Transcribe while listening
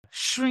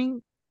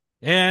Shrink.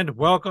 And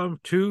welcome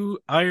to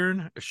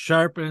Iron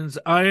Sharpens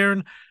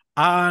Iron.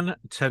 On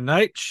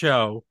tonight's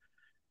show,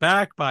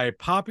 back by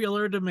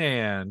popular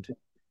demand,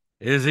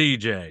 is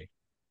EJ.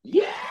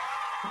 Yeah.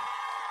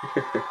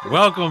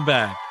 Welcome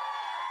back.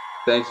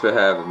 Thanks for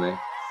having me.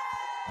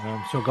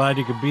 I'm so glad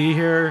you could be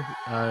here.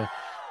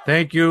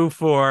 Thank you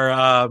for,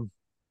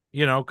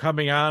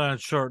 coming on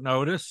short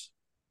notice.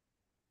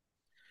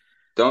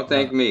 Don't Uh,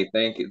 thank me.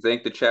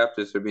 Thank the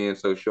chapters for being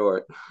so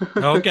short.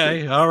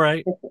 okay, all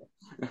right.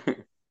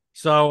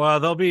 So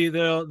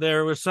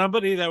there was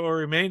somebody that will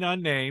remain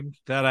unnamed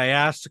that I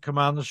asked to come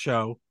on the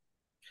show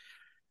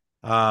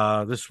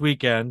this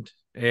weekend,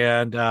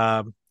 and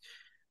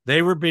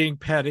they were being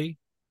petty.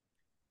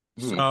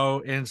 Hmm. So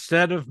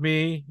instead of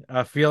me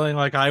feeling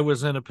like I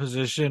was in a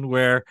position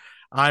where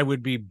I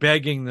would be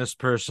begging this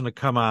person to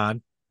come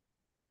on,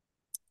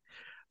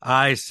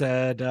 I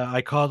said,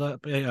 I called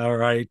up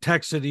or I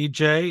texted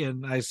EJ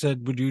and I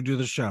said, would you do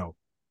the show?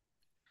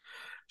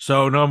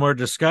 So no more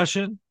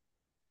discussion.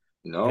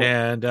 No,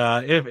 And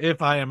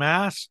if I am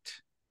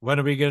asked, when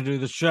are we going to do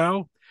the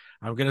show?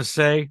 I'm going to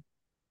say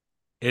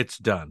it's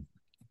done.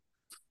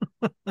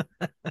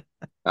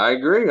 I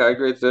agree. I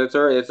agree. It's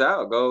already it's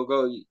out.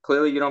 Go.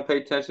 Clearly, you don't pay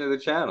attention to the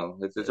channel.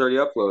 It's already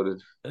uploaded.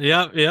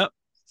 Yep, yep.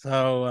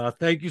 So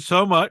thank you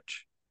so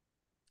much.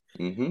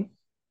 Hmm.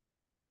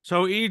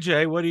 So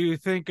EJ, what do you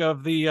think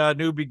of the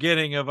new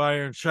beginning of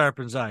Iron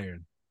Sharpens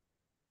Iron?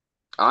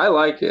 I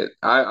like it.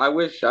 I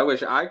wish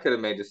I could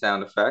have made the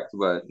sound effect,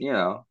 but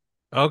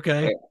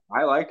Okay. hey,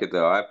 I like it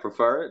though. I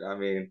prefer it. I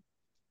mean,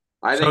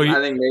 I So think you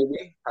I think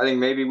maybe I think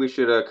maybe we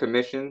should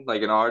commission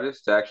like an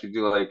artist to actually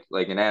do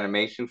like an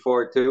animation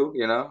for it too.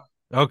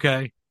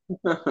 okay.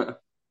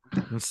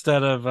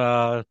 Instead of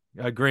a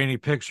grainy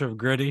picture of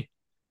Gritty.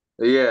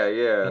 Yeah,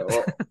 yeah.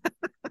 Or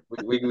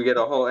we get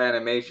a whole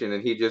animation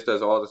and he just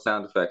does all the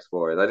sound effects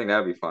for it. I think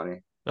that'd be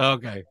funny.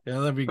 Okay. Yeah,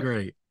 that'd be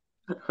great.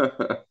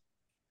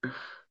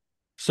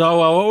 So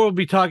what we'll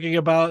be talking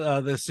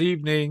about this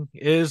evening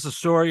is the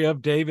story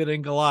of David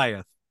and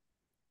Goliath.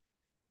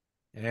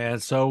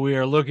 And so we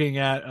are looking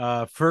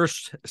at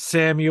First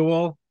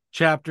Samuel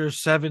chapter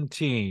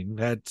 17.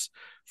 That's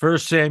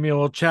First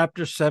Samuel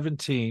chapter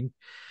 17.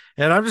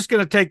 And I'm just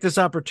going to take this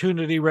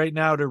opportunity right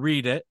now to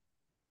read it.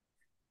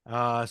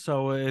 We'll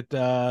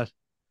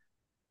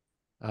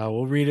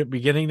read it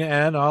beginning to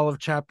end, all of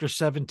chapter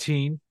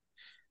 17.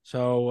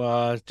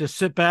 So just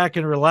sit back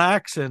and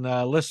relax and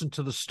listen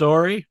to the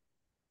story,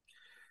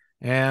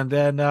 and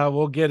then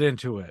we'll get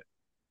into it.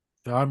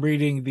 So I'm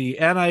reading the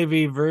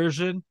NIV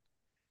version,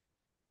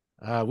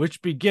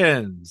 which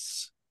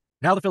begins.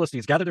 Now the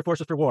Philistines gathered their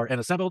forces for war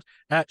and assembled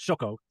at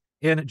Shoko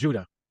in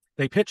Judah.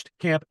 They pitched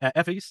camp at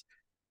Ephes,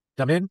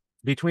 Damin,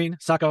 between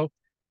Sako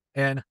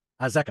and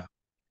Azekah.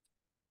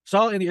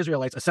 Saul and the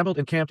Israelites assembled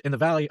and camped in the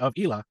valley of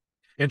Elah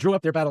and drew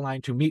up their battle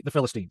line to meet the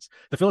Philistines.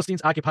 The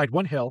Philistines occupied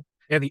one hill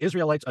and the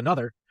Israelites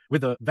another,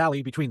 with the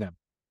valley between them.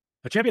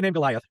 A champion named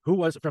Goliath, who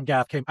was from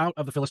Gath, came out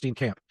of the Philistine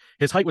camp.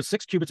 His height was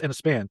 6 cubits and a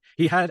span.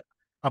 He had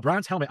a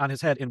bronze helmet on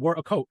his head and wore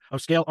a coat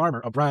of scale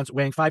armor of bronze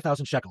weighing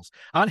 5,000 shekels.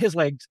 On his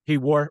legs he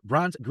wore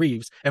bronze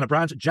greaves, and a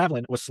bronze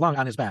javelin was slung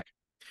on his back.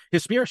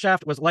 His spear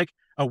shaft was like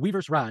a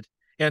weaver's rod,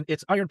 and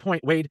its iron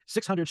point weighed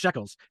 600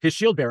 shekels. His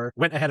shield bearer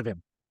went ahead of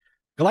him.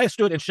 Goliath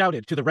stood and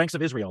shouted to the ranks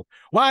of Israel,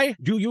 "Why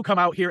do you come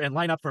out here and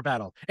line up for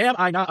battle? Am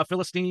I not a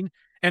Philistine?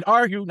 And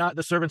are you not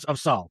the servants of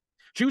Saul?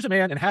 Choose a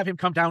man and have him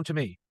come down to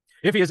me.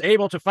 If he is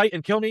able to fight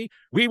and kill me,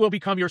 we will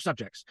become your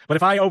subjects. But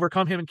if I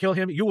overcome him and kill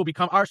him, you will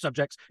become our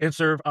subjects and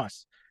serve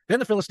us." Then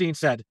the Philistines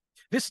said,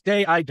 "This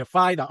day I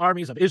defy the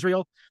armies of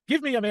Israel.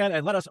 Give me a man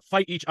and let us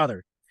fight each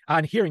other."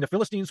 On hearing the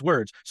Philistines'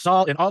 words,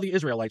 Saul and all the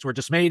Israelites were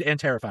dismayed and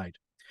terrified.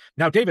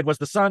 Now David was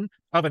the son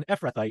of an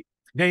Ephrathite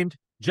named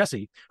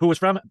Jesse, who was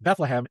from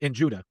Bethlehem in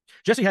Judah.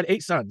 Jesse had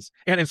 8 sons,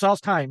 and in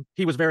Saul's time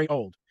he was very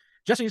old.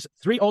 Jesse's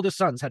 3 oldest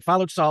sons had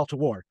followed Saul to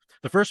war.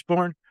 The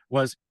firstborn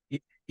was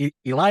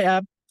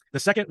Eliab, the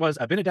second was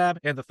Abinadab,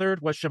 and the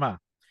third was Shema.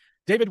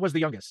 David was the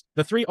youngest.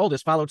 The 3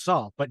 oldest followed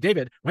Saul, but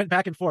David went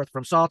back and forth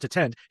from Saul to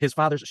tend his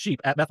father's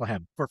sheep at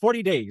Bethlehem. For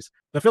 40 days,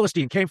 the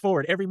Philistine came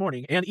forward every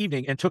morning and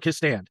evening and took his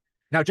stand.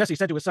 Now Jesse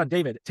said to his son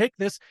David, "Take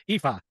this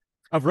ephah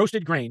of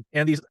roasted grain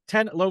and these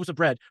 10 loaves of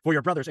bread for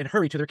your brothers and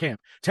hurry to their camp.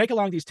 Take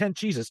along these 10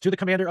 cheeses to the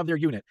commander of their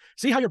unit.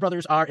 See how your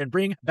brothers are and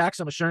bring back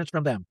some assurance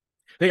from them.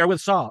 They are with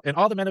Saul and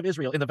all the men of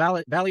Israel in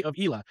the valley of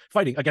Elah,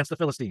 fighting against the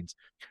Philistines."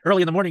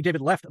 Early in the morning,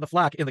 David left the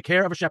flock in the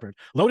care of a shepherd,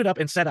 loaded up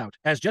and set out,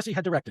 as Jesse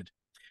had directed.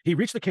 He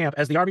reached the camp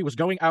as the army was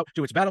going out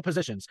to its battle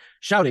positions,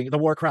 shouting the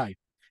war cry.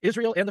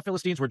 Israel and the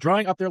Philistines were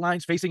drawing up their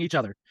lines facing each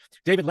other.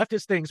 David left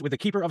his things with the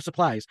keeper of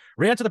supplies,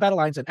 ran to the battle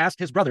lines, and asked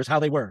his brothers how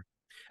they were.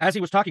 As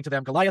he was talking to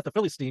them, Goliath the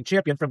Philistine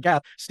champion from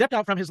Gath stepped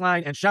out from his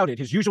line and shouted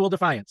his usual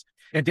defiance,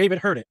 and David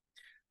heard it.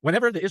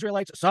 Whenever the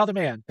Israelites saw the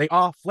man, they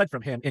all fled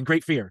from him in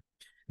great fear.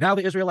 Now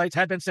the Israelites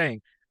had been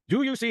saying,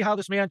 Do you see how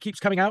this man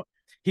keeps coming out?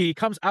 He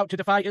comes out to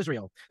defy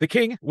Israel. The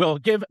king will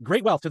give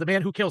great wealth to the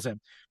man who kills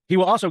him. He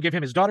will also give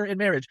him his daughter in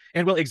marriage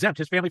and will exempt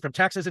his family from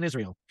taxes in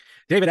Israel.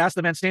 David asked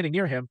the men standing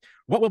near him,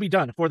 what will be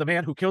done for the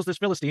man who kills this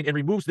Philistine and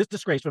removes this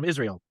disgrace from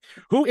Israel?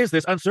 Who is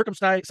this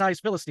uncircumcised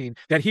Philistine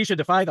that he should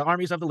defy the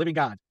armies of the living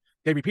God?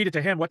 They repeated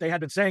to him what they had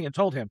been saying and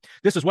told him,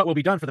 this is what will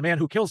be done for the man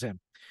who kills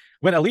him.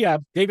 When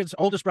Eliab, David's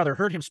oldest brother,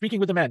 heard him speaking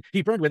with the men,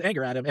 he burned with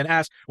anger at him and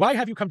asked, why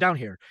have you come down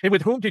here? And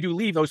with whom did you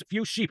leave those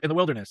few sheep in the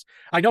wilderness?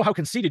 I know how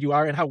conceited you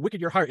are and how wicked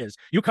your heart is.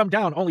 You come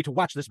down only to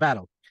watch this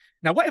battle.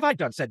 Now what have I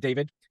done? Said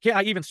David. Can't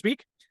I even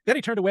speak? Then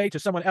he turned away to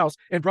someone else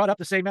and brought up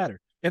the same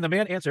matter. And the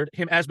man answered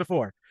him as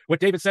before.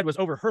 What David said was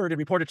overheard and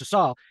reported to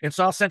Saul, and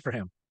Saul sent for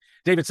him.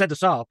 David said to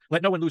Saul,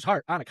 let no one lose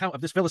heart on account of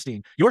this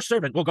Philistine. Your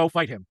servant will go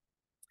fight him.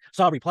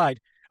 Saul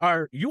replied,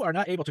 you are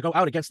not able to go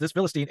out against this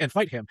Philistine and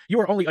fight him.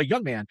 You are only a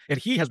young man, and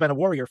he has been a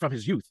warrior from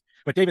his youth.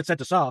 But David said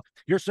to Saul,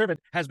 your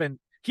servant has been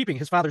keeping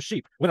his father's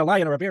sheep. When a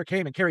lion or a bear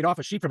came and carried off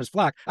a sheep from his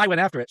flock, I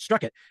went after it,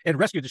 struck it, and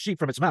rescued the sheep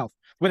from its mouth.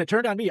 When it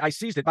turned on me, I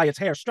seized it by its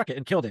hair, struck it,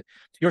 and killed it.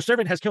 Your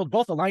servant has killed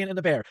both the lion and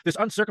the bear. This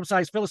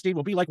uncircumcised Philistine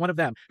will be like one of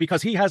them,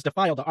 because he has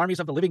defiled the armies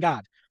of the living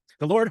God.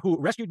 The Lord who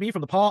rescued me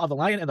from the paw of the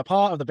lion and the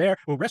paw of the bear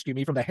will rescue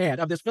me from the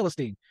hand of this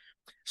Philistine.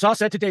 Saul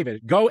said to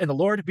David, go, and the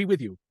Lord be with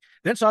you.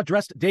 Then Saul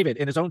dressed David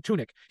in his own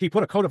tunic. He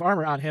put a coat of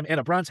armor on him and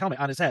a bronze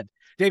helmet on his head.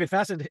 David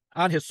fastened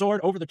on his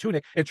sword over the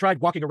tunic and tried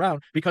walking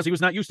around because he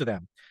was not used to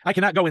them. I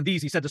cannot go in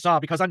these, he said to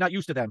Saul, because I'm not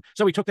used to them.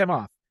 So he took them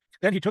off.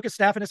 Then he took his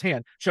staff in his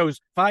hand, chose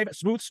 5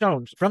 smooth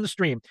stones from the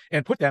stream,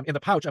 and put them in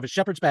the pouch of his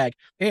shepherd's bag,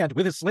 and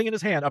with his sling in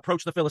his hand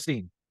approached the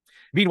Philistine.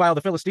 Meanwhile,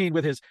 the Philistine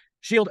with his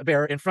shield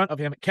bearer in front of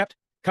him kept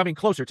coming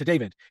closer to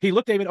David. He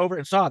looked David over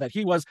and saw that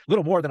he was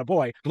little more than a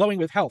boy, glowing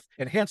with health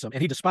and handsome,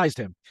 and he despised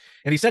him.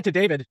 And he said to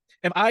David,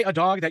 am I a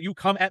dog that you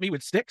come at me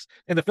with sticks?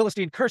 And the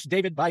Philistine cursed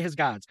David by his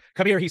gods.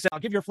 Come here, he said, I'll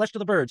give your flesh to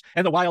the birds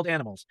and the wild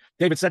animals.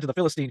 David said to the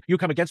Philistine, you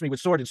come against me with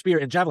sword and spear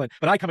and javelin,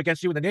 but I come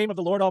against you in the name of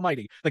the Lord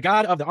Almighty, the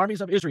God of the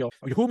armies of Israel,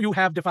 whom you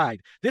have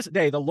defied. This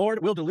day the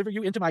Lord will deliver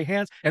you into my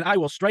hands, and I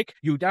will strike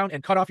you down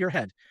and cut off your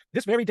head.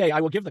 This very day I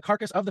will give the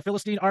carcass of the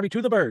Philistine army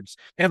to the birds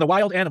and the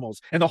wild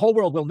animals, and the whole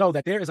world will know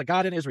that there is a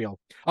God in Israel.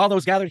 All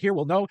those gathered here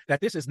will know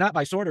that this is not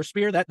by sword or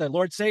spear that the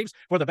Lord saves,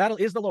 for the battle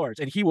is the Lord's,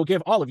 and he will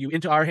give all of you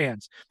into our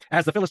hands.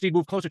 As the Philistine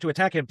moved closer to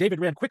attack him,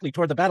 David ran quickly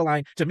toward the battle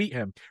line to meet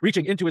him.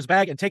 Reaching into his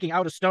bag and taking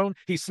out a stone,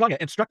 he slung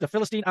it and struck the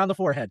Philistine on the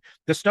forehead.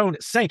 The stone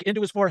sank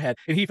into his forehead,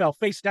 and he fell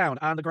face down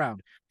on the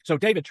ground. So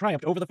David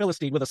triumphed over the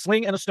Philistine with a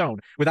sling and a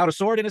stone. Without a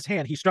sword in his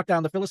hand, he struck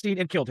down the Philistine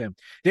and killed him.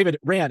 David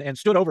ran and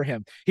stood over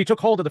him. He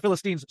took hold of the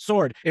Philistine's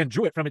sword and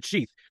drew it from its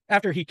sheath.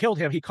 After he killed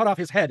him, he cut off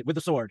his head with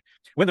the sword.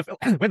 When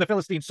the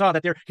Philistines saw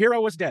that their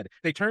hero was dead,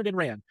 they turned and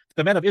ran.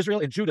 The men of Israel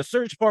and Judah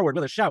surged forward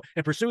with a shout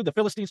and pursued the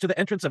Philistines to the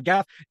entrance of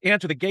Gath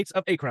and to the gates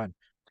of Ekron.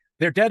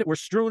 Their dead were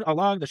strewn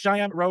along the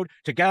Shiam road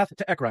to Gath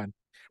to Ekron.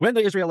 When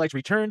the Israelites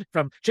returned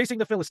from chasing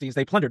the Philistines,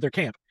 they plundered their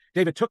camp.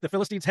 David took the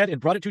Philistine's head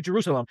and brought it to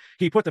Jerusalem.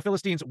 He put the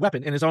Philistine's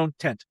weapon in his own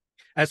tent.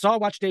 As Saul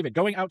watched David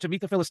going out to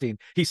meet the Philistine,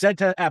 he said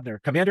to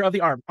Abner, commander of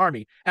the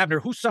army, Abner,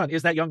 whose son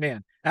is that young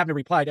man? Abner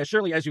replied, as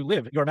surely as you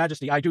live, your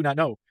majesty, I do not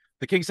know.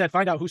 The king said,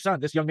 find out whose son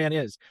this young man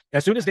is.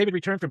 As soon as David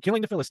returned from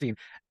killing the Philistine,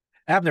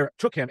 Abner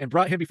took him and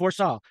brought him before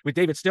Saul, with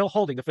David still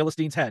holding the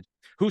Philistine's head.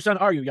 Whose son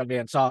are you, young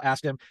man? Saul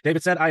asked him.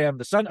 David said, I am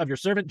the son of your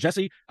servant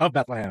Jesse of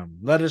Bethlehem.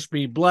 Let us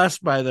be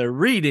blessed by the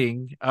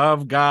reading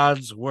of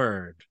God's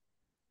word.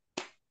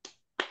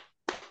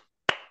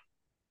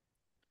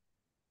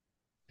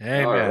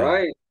 Amen. All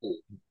right.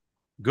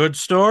 Good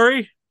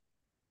story?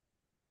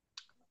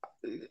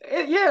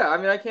 Yeah, I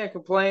mean, I can't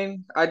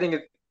complain. I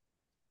think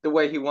the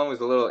way he won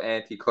was a little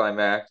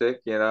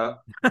anticlimactic, you know?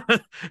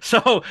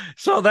 So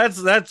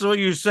that's what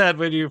you said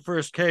when you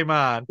first came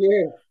on.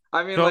 Yeah.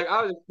 I mean, So, like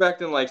I was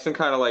expecting like some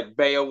kind of like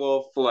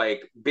Beowulf,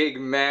 like big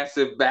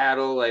massive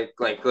battle, like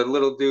the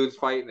little dude's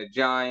fighting a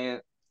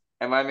giant,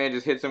 and my man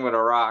just hits him with a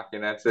rock,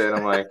 and that's it.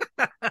 I'm like,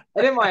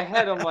 and in my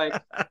head, I'm like,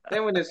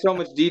 then when there's so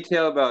much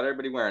detail about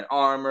everybody wearing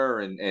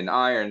armor and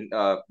iron,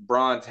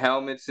 bronze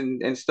helmets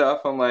and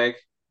stuff, I'm like,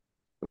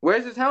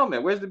 where's his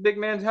helmet? Where's the big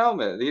man's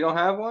helmet? You don't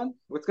have one?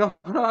 What's going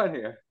on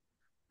here?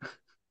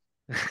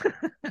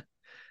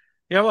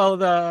 yeah,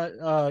 well,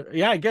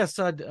 I guess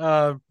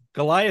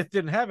Goliath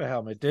didn't have a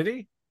helmet, did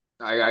he?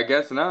 I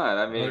guess not.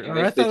 I mean, Or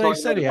I thought they talked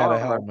said about he his had a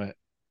armor. helmet.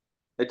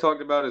 They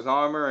talked about his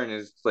armor and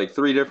his like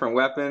 3 different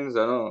weapons.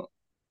 I don't.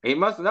 He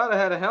must not have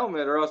had a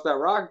helmet, or else that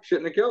rock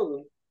shouldn't have killed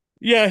him.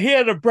 Yeah, he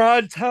had a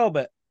bronze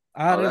helmet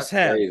on Oh, his that's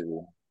head. crazy.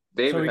 So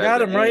David he has got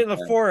the him right aim, in the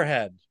man.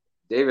 forehead.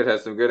 David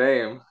has some good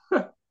aim.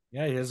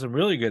 Yeah, he has some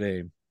really good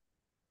aim.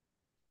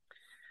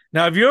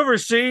 Now, have you ever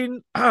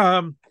seen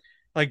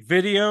like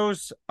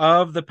videos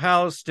of the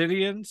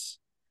Palestinians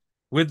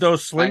with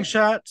those I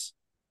slingshots?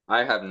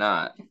 I have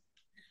not.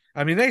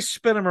 I mean, they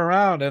spin them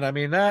around, and I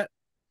mean that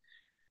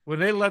when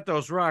they let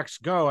those rocks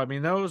go, I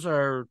mean those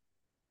are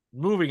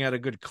moving at a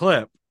good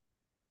clip.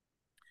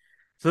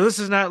 So this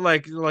is not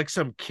like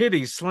some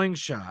kiddie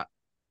slingshot.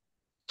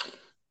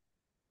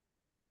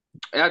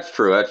 That's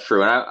true. That's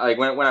true. And I like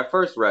when I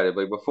first read it,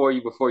 like before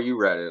you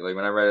read it, like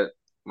when I read it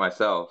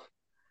myself.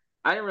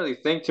 I didn't really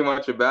think too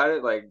much about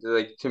it. Like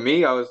to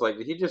me, I was like,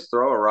 did he just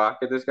throw a rock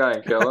at this guy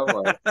and kill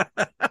him?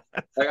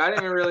 Like I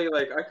didn't even really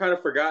like. I kind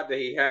of forgot that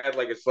he had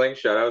like a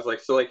slingshot. I was like,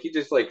 so like he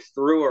just like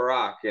threw a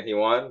rock and he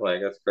won.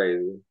 Like that's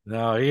crazy.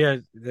 No, he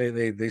had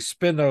they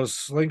spin those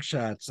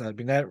slingshots. I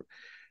mean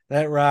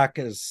that rock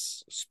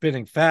is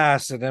spinning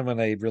fast, and then when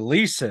they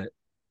release it,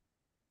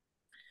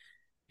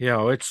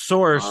 it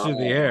soars through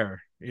the Oh.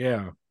 air.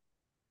 Yeah.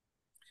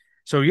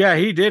 So yeah,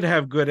 he did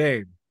have good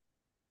aim.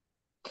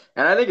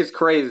 And I think it's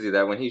crazy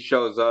that when he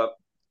shows up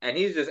and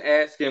he's just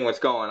asking what's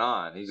going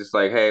on. He's just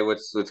like, hey,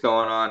 what's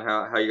going on?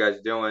 How you guys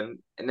doing?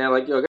 And they're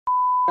like, yo, get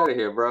out of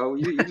here, bro.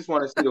 You just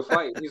want to see the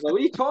fight. He's like,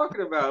 what are you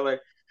talking about? Like,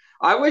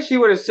 I wish he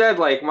would have said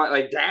like my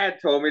like dad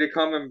told me to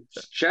come and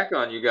check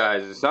on you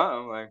guys or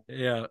something. Like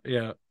Yeah,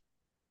 yeah,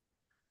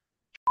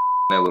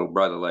 that little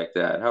brother like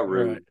that. How right.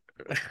 rude.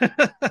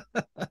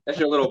 That's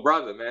your little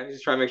brother, man. He's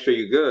just trying to make sure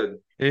you're good.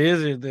 He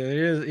is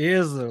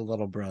their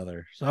little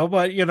brother. So,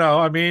 but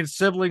I mean,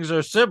 siblings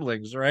are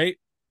siblings, right?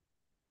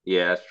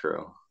 Yeah, that's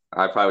true.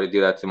 I probably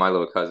do that to my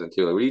little cousin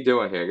too. Like, what are you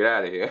doing here? Get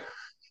out of here.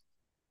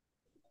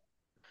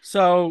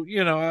 So,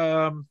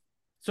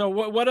 so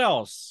what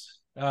else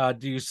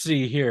do you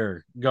see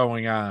here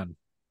going on?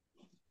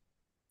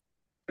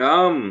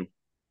 Um,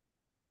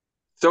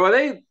 so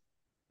are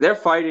they're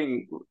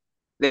fighting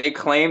they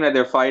claim that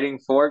they're fighting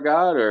for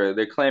God, or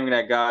they're claiming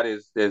that God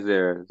is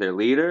their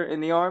leader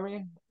in the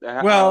army?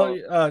 Well,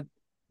 How?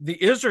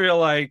 the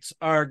Israelites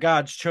are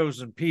God's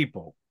chosen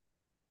people.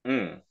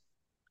 Mm.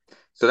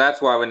 So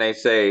that's why when they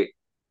say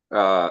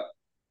uh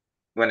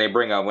when they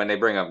bring up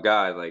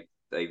God, like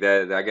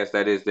that, I guess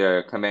that is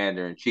their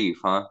commander in chief,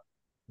 huh?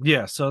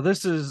 Yeah, so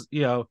this is,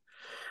 that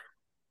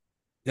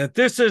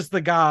this is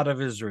the God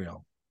of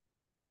Israel.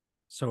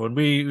 So when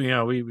we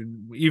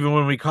even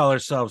when we call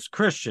ourselves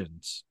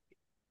Christians,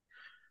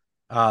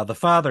 the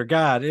Father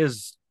God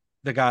is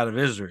the God of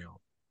Israel.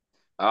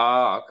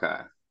 Oh,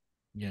 okay.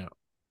 You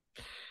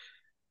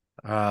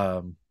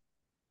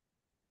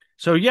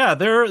so yeah,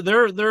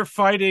 they're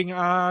fighting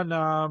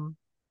on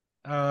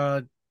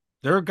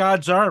they're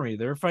God's army.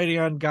 They're fighting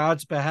on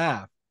God's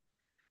behalf.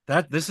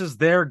 That this is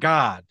their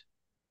God.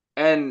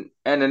 And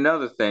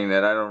another thing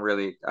that I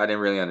didn't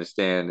really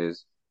understand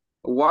is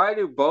why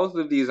do both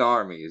of these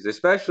armies,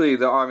 especially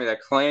the army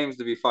that claims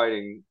to be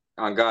fighting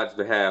on God's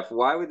behalf,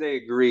 why would they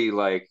agree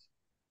like,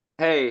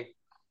 hey,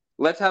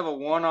 let's have a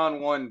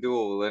one-on-one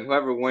duel, and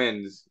whoever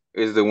wins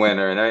is the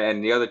winner,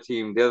 and the other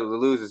team, the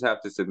losers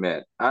have to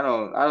submit. I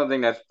don't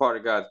think that's part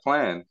of God's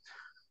plan.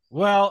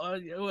 Well,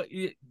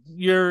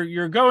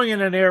 you're going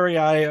in an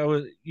area I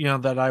was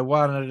that I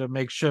wanted to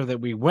make sure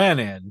that we went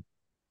in.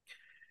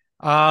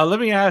 Let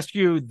me ask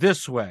you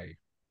this way: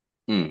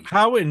 Hmm.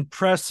 how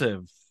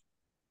impressive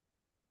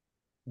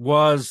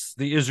was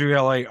the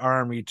Israelite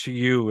army to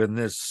you in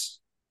this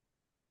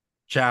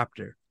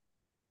chapter?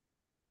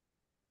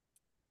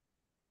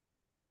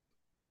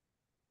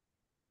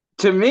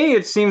 To me,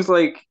 it seems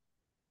like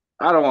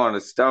I don't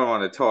want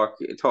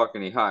to talk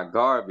any hot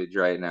garbage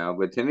right now,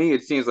 but to me,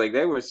 it seems like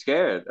they were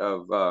scared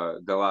of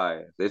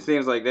Goliath. It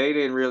seems like they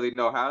didn't really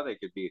know how they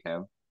could beat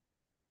him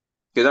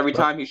because every But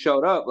time he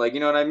showed up, like you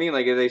know what I mean,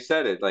 like they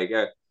said it, like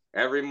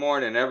every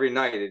morning, every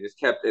night, it just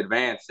kept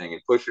advancing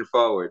and pushing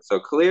forward. So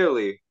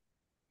clearly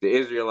the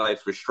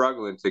Israelites were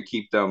struggling to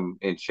keep them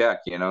in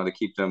check, to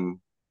keep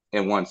them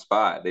in one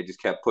spot. They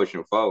just kept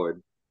pushing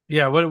forward.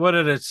 yeah, what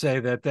did it say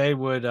that they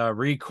would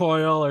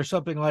recoil or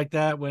something like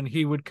that when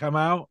he would come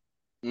out?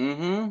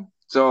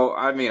 So,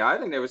 I mean, I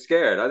think they were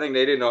scared. I think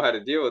they didn't know how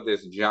to deal with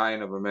this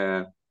giant of a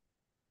man.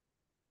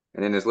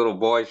 And then this little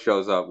boy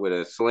shows up with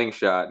a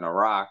slingshot and a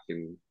rock,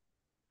 and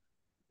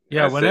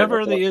Yeah, that's it. That's whenever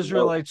all the she knows.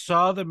 Israelites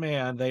saw the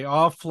man, they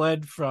all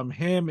fled from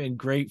him in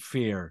great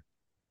fear.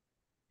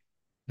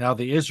 Now,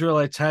 the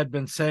Israelites had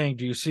been saying,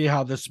 do you see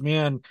how this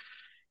man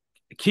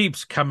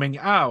keeps coming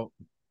out?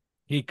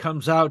 He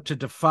comes out to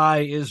defy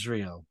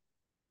Israel.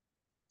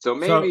 So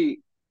So,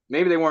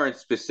 maybe they weren't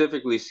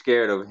specifically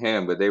scared of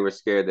him, but they were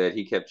scared that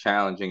he kept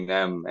challenging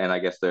them, and I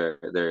guess their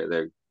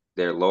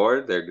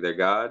Lord, their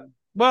God.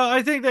 well,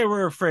 I think they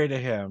were afraid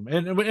of him.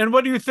 And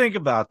what do you think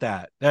about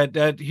that?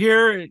 That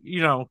here,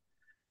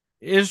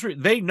 Israel,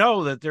 they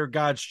know that they're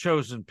God's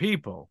chosen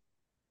people.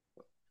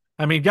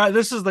 I mean, God,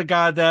 this is the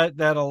God that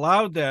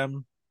allowed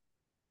them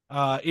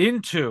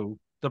into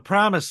the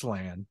promised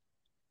land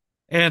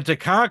and to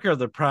conquer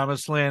the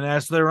promised land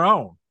as their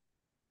own.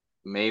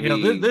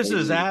 This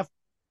is Maybe. after.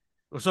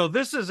 So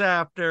this is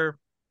after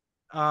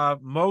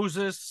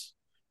Moses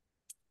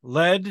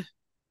led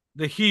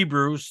the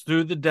Hebrews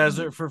through the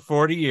desert for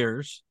 40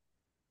 years.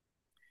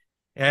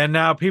 And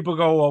now people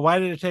go, well, why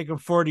did it take them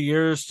 40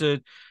 years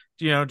to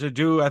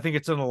do, I think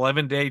it's an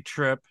 11-day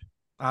trip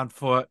on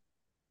foot.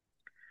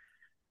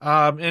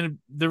 And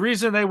the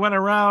reason they went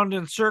around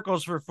in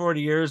circles for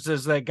 40 years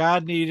is that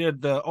God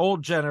needed the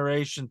old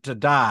generation to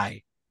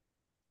die.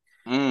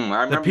 I The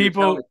remember you telling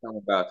people, me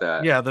something about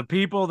that. yeah, the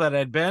people that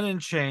had been in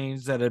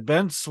chains, that had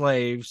been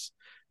slaves,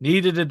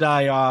 needed to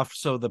die off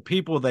so the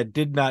people that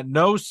did not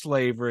know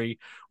slavery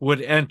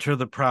would enter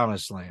the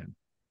promised land.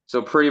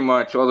 So pretty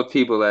much all the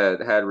people that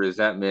had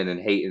resentment and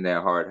hate in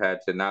their heart had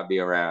to not be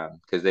around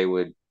because they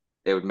would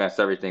mess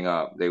everything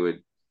up.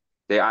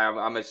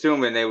 I'm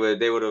assuming they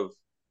would have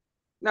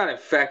not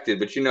infected,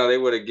 but they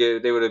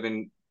would have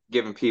been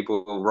giving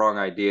people wrong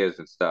ideas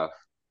and stuff.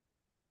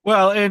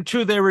 Well, and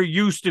two, they were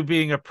used to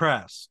being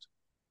oppressed,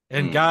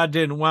 and Mm, God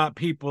didn't want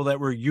people that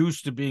were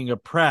used to being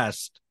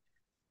oppressed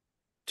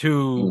to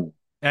mm.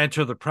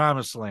 enter the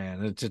promised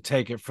land and to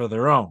take it for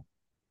their own.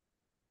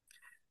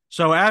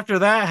 So after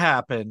that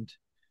happened,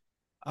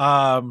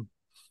 um,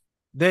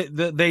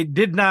 they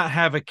did not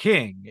have a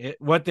king.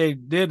 What they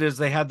did is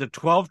they had the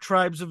 12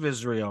 tribes of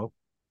Israel,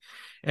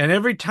 and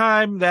every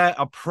time that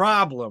a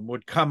problem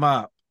would come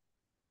up,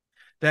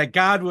 that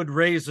God would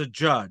raise a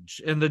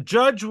judge, and the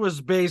judge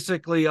was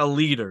basically a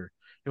leader.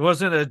 It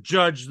wasn't a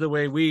judge the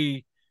way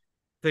we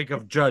think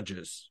of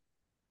judges.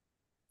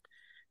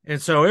 And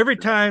so every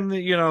time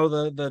that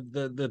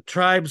the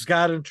tribes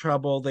got in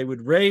trouble, they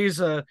would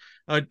raise a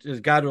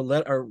God would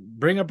let or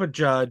bring up a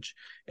judge,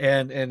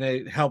 and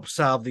it helped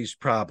solve these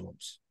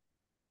problems.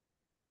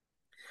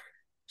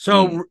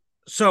 Mm.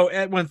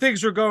 So when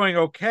things were going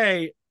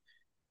okay,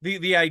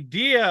 the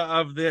idea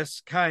of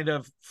this kind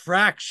of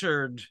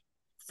fractured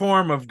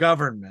form of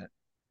government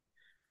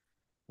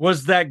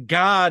was that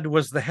God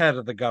was the head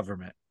of the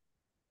government.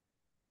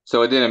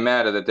 So it didn't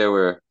matter that there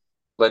were,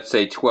 let's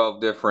say,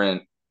 12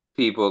 different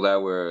people that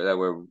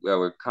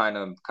were kind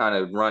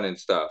of running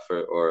stuff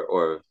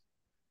or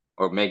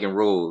making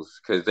rules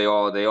because they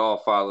all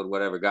followed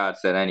whatever God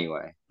said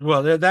anyway.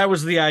 Well, that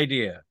was the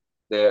idea.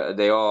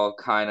 They all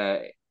kind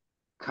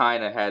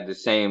of had the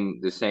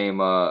same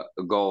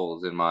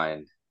goals in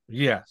mind.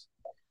 Yes.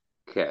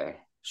 Okay.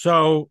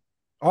 So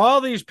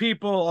all these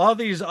people, all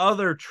these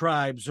other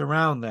tribes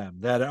around them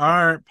that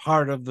aren't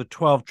part of the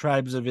 12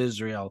 tribes of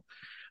Israel,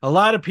 a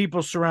lot of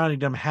people surrounding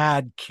them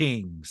had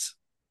kings.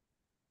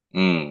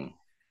 Mm.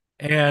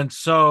 And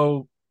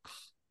so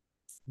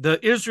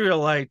the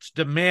Israelites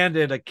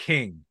demanded a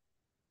king,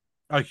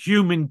 a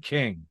human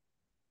king.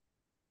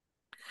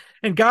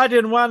 And God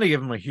didn't want to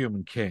give them a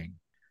human king.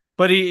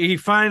 But he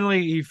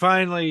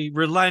finally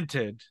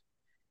relented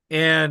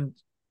and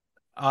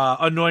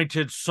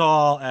anointed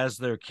Saul as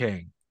their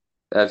king.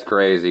 That's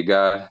crazy.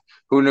 God,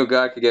 who knew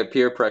God could get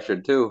peer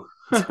pressured too?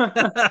 He's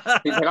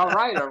like, all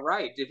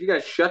right. If you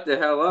guys shut the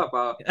hell up,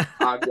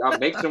 I'll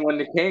make someone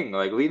the king.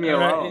 Like, leave me All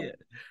right. alone.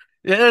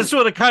 Yeah, that's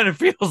what it kind of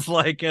feels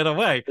like in a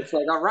way. It's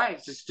like, all right,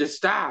 just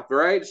stop, all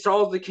right?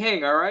 Saul's the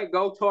king, all right?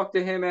 Go talk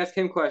to him, ask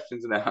him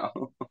questions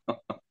now.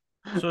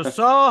 So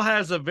Saul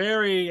has a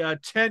very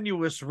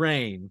tenuous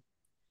reign,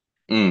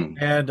 Mm.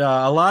 and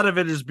a lot of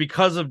it is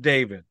because of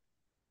David.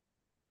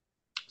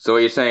 So what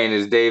you're saying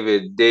is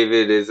David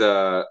is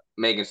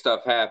making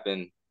stuff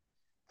happen,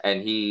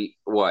 and he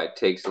what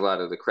takes a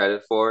lot of the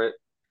credit for it.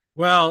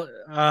 Well,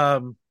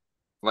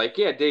 Like,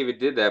 yeah, David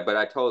did that, but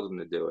I told him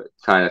to do it,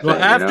 kind of well,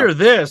 thing, you know? after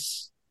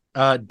this,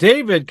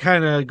 David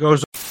kind of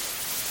goes.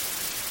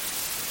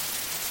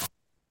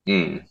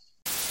 Mm.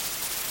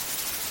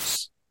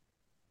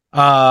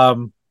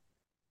 Um,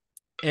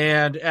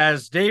 and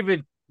as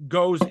David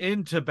goes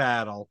into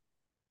battle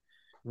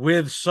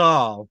with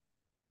Saul,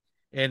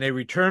 and they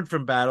return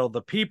from battle,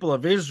 the people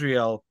of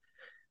Israel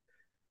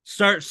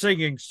start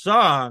singing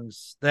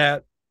songs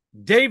that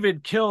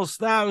David kills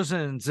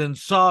thousands and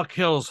Saul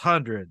kills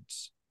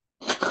hundreds.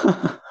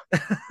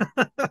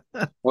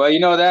 Well, you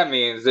know what that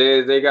means.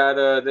 They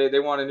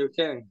want a new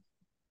king.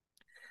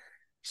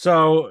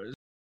 So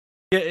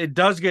it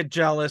does get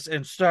jealous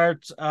and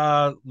starts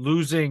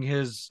losing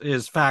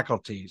his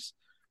faculties,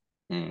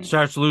 Mm.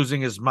 starts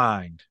losing his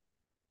mind.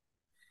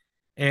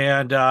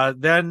 And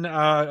then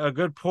a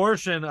good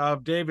portion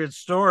of David's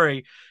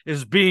story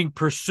is being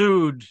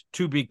pursued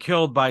to be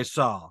killed by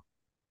Saul.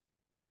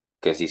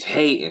 Because he's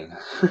hating.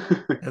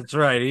 That's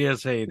right, he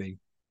is hating.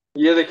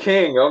 You're the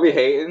king. I'll be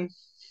hating.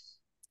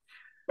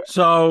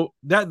 So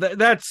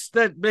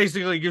that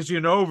basically gives you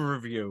an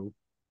overview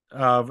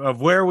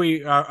of where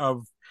we are,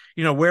 of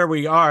where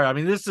we are. I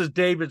mean, this is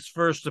David's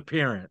first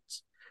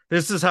appearance.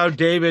 This is how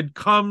David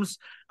comes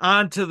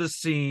onto the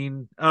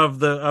scene of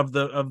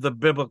the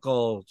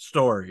biblical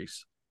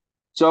stories.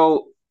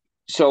 So,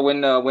 so when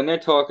they're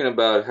talking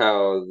about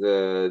how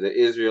the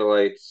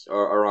Israelites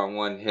are on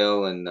one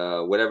hill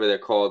and whatever they're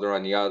called are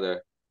on the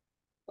other,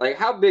 like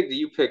how big do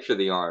you picture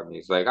the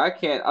armies? Like I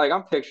can't like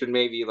I'm picturing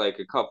maybe like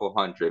a couple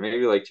hundred,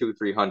 maybe like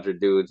 200-300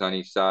 dudes on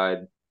each side.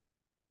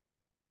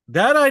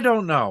 That I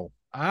don't know.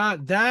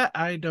 That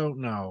I don't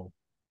know.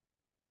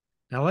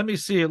 Now let me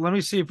see. Let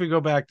me see if we go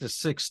back to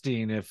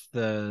 16 if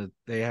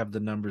they have the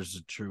numbers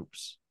of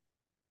troops.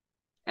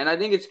 And I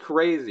think it's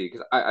crazy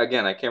because I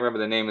can't remember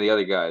the name of the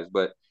other guys,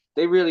 but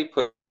they really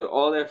put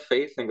all their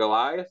faith in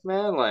Goliath,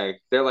 man.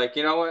 Like they're like,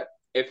 you know what?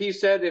 If he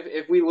said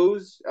if we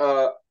lose,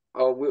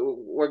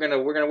 we're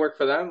gonna work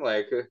for them.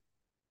 Like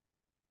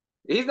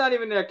he's not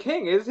even their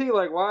king, is he?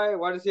 Like why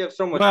does he have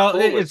so much Well,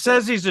 pull it with them?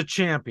 says he's a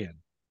champion.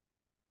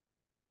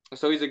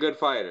 So he's a good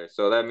fighter.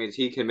 So that means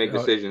he can make Uh,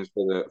 decisions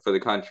for the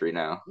country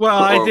now,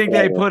 well, I or think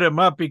they whatever. put him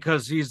up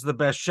because he's the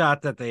best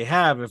shot that they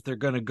have if they're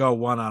going to go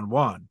one on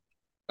one.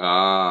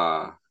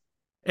 Ah,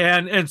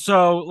 And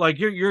so like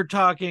you're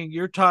talking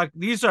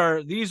these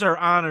are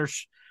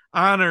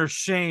honor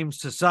shame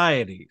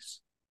societies.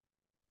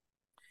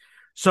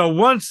 So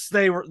once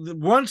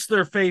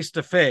they're face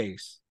to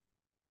face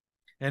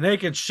and they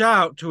can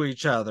shout to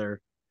each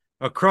other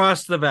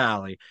across the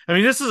valley. I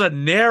mean, this is a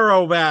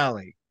narrow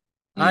valley.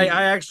 I mm.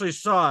 actually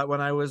saw it when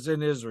I was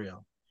in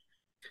Israel.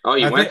 Oh,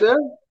 you I went think there?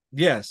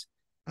 yes.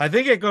 I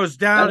think it goes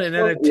down and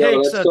then it Yo,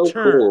 takes that's a so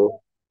turn.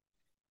 cool.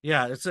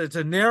 Yeah, it's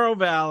a narrow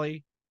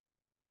valley.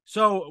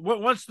 So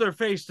once they're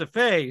face to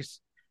face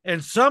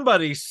and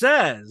somebody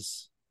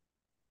says,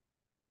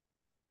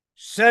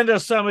 "Send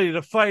us somebody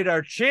to fight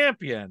our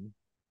champion,"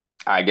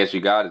 I guess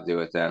you got to do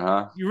it then,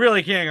 huh? you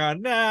really can't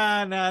go,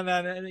 nah, nah,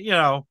 nah,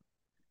 nah.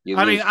 You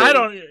I mean, lose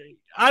face.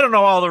 I don't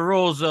know all the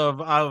rules of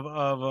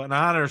an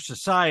honor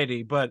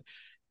society, but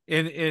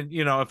in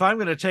if I'm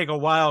going to take a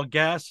wild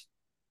guess,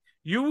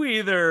 you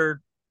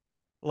either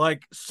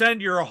like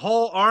send your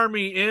whole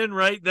army in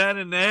right then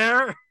and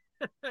there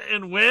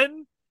and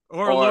win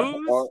or Or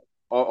lose,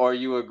 or or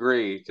you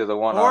agree to the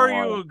one on or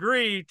you one.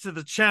 agree to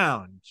the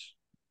challenge.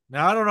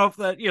 Now I don't know if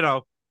that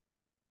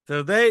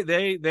so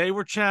they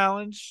were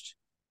challenged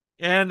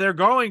and they're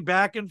going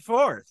back and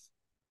forth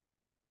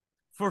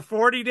for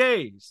 40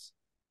 days.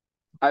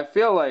 I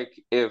feel like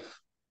if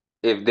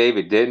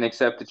David didn't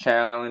accept the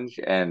challenge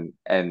and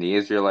the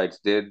Israelites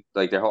did,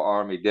 like their whole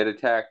army did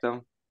attack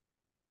them,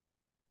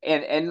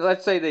 and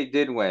let's say they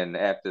did win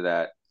after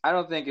that, I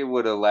don't think it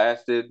would have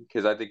lasted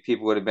because I think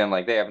people would have been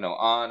like, they have no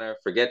honor,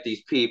 forget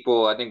these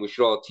people. I think we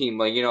should all team,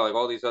 like like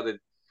all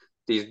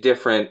these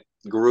different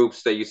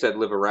groups that you said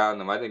live around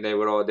them. I think they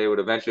would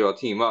eventually all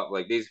team up.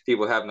 Like these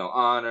people have no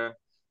honor.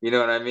 You know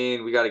what I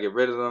mean? We got to get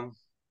rid of them.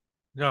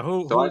 Now,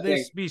 So who I would they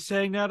think be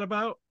saying that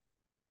about?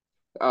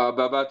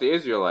 about the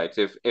Israelites.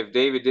 If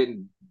David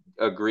didn't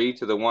agree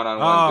to the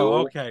one-on-one Oh,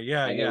 duel, okay,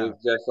 yeah, and it was yeah,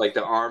 just like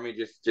the army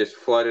just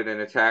flooded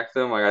and attacked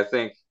them, like I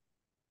think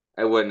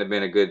it wouldn't have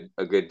been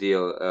a good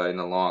deal in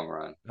the long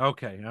run.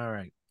 okay, all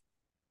right.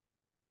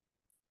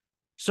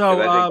 Because So,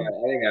 I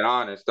think that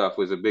honor stuff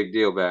was a big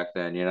deal back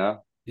then.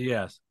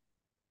 yes,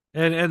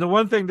 and the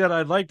one thing that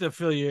I'd like to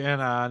fill you in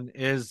on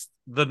is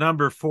the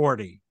number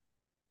 40.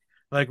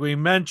 Like we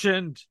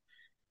mentioned,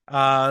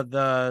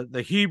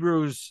 the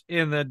Hebrews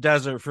in the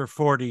desert for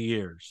 40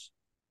 years.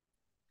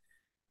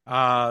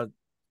 Uh,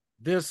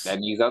 this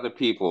And these other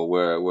people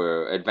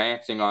were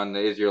advancing on the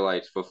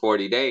Israelites for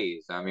 40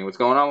 days. I mean, what's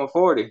going on with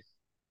 40?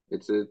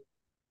 It's a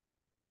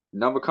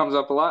number comes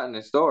up a lot in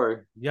this story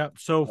Yep.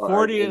 So or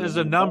 40 in is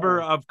a the Bible.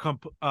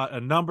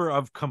 number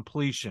of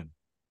completion.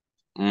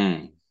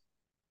 Mm,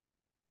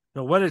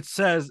 So what it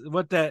says,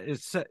 what that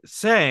is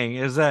saying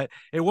is that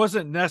it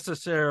wasn't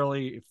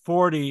necessarily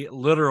 40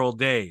 literal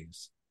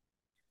days.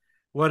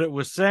 What it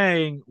was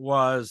saying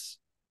was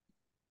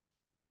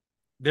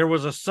there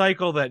was a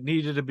cycle that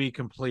needed to be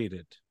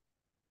completed.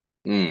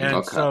 And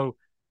okay. so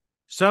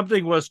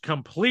something was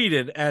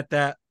completed at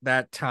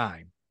that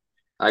time.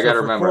 I So gotta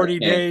for remember, 40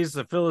 I can't. days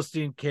the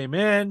Philistine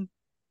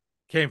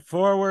came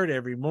forward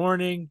every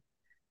morning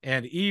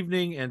and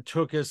evening and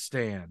took his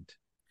stand.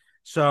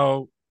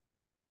 So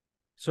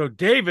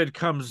David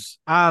comes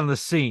on the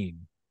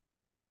scene.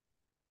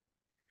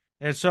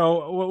 And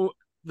so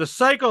the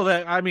cycle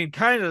that I mean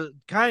kind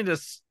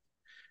of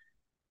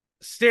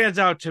stands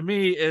out to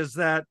me is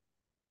that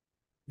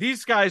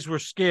these guys were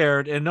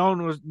scared and no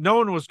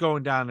one was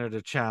going down there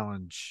to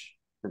challenge.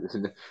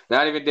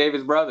 Not even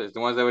David's brothers, the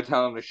ones that would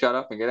tell him to shut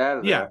up and get out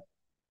of Yeah.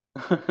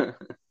 there.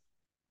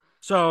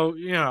 So,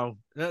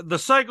 the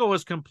cycle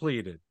was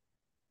completed.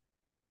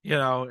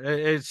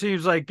 It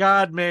seems like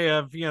God may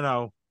have,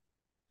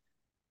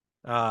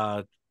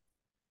 uh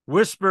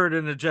whispered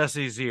into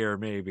Jesse's ear,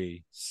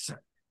 maybe.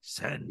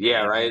 Send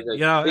Yeah, right.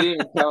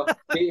 David. Like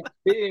he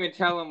didn't even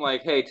tell him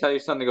like, hey, tell your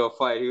son to go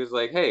fight. He was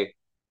like, hey,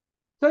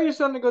 tell your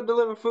son to go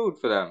deliver food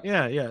for them.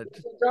 Yeah, yeah,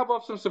 Drop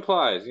off some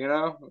supplies.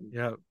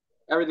 yeah.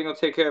 Everything will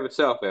take care of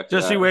itself after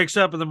Jesse that. wakes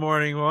up in the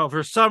morning. Well,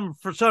 for some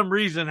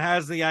reason,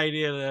 has the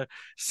idea to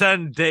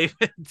send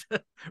David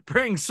to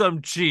bring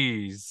some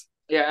cheese.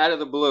 Yeah, out of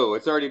the blue.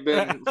 They've already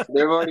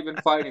been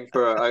fighting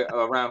for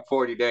around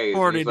 40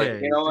 days, and 40 he's like,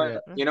 you know days. what?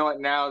 Yeah. You know what?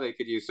 Now they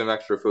could use some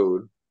extra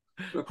food.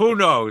 Who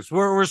knows?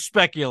 We're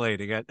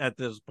speculating at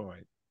this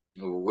point.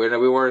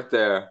 We weren't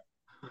there.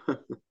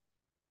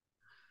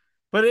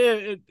 But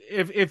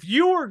if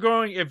you were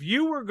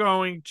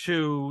going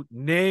to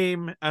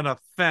name an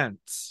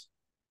offense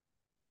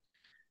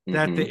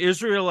that the Hmm.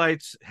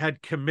 Israelites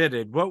had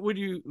committed,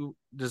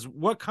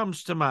 what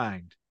comes to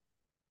mind?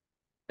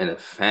 An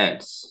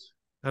offense.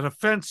 An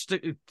offense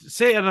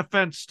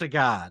to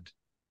God.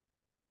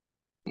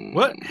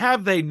 What Mm.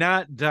 have they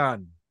not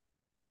done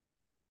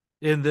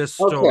in this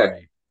Okay.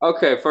 story?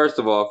 Okay, first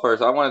I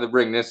wanted to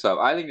bring this up.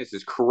 I think this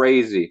is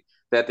crazy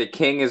that the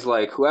king is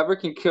like, whoever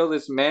can kill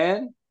this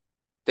man,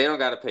 they don't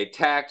got to pay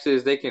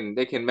taxes. They can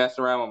mess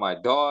around with my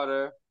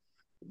daughter.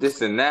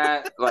 this and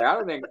that. Like I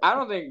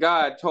don't think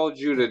God told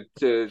you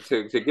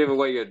to give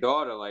away your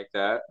daughter like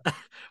that. Like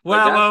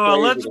Well, that's well, well,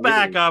 crazy let's to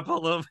back me. up a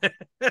little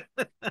bit.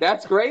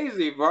 That's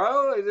crazy,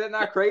 bro. Is that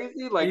not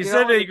crazy? Like He you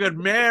said know, that he could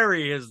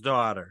marry his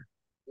daughter.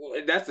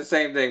 that's the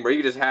same thing, bro.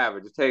 You just have her,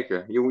 just take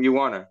her. You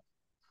want her.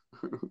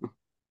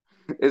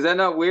 Is that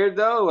not weird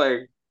though?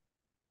 Like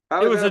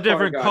how It is was that a a part of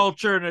different God?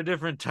 culture and a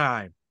different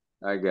time.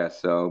 I guess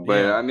so,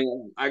 but Yeah. I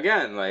mean,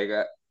 again, like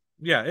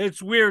Yeah,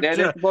 it's weird they're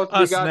to supposed to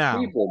be us God's now.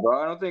 people,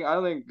 bro. I don't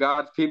think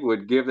God's people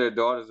would give their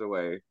daughters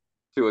away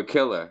to a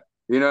killer.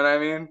 You know what I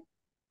mean?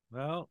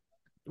 Well,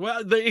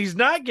 he's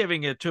not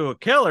giving it to a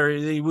killer.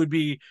 He would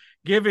be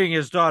giving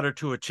his daughter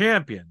to a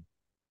champion.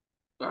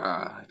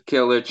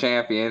 Killer,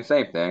 champion,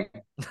 same thing.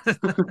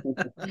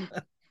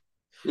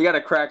 You got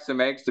to crack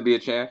some eggs to be a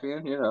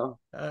champion, you know.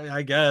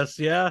 I guess,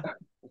 yeah.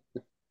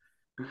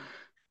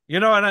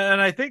 And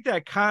I think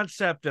that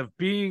concept of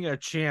being a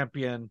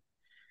champion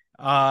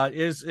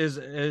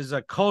is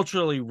a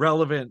culturally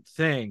relevant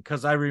thing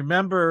because I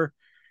remember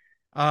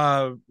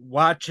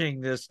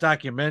watching this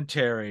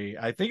documentary.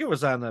 I think it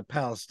was on the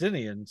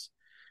Palestinians,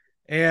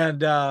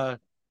 and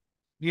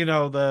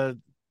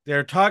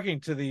they're talking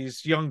to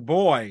these young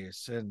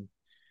boys, and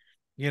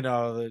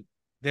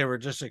they were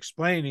just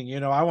explaining,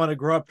 I want to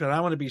grow up and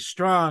I want to be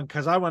strong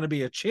because I want to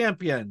be a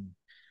champion.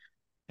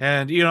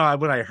 And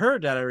when I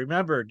heard that, I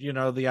remembered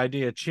the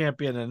idea of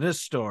champion in this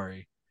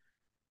story.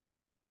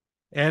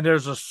 And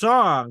there's a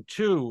song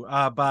too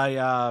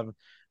by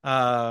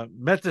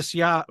Metis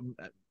I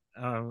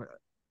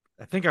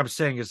think I'm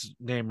saying his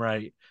name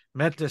right,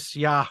 Metis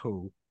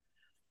Yahoo,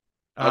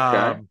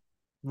 Okay.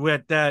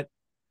 with that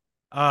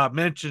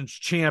mentions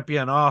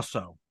champion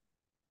also.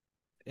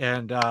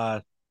 And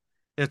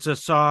it's a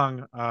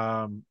song.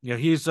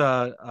 He's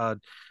a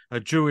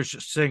Jewish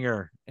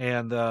singer,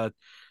 and the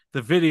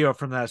video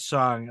from that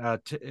song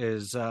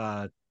is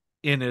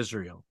in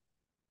Israel.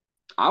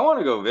 I want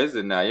to go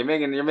visit now. You're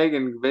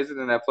making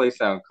visiting that place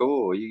sound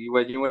cool. You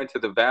went to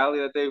the valley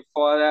that they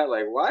fought at?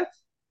 Like what?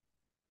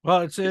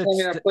 Well, it's You telling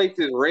me it's that place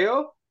is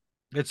real?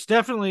 it's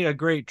definitely a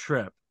great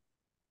trip.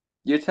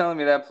 You're telling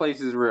me that place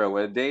is real,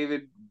 where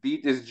David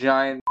beat this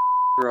giant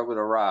up with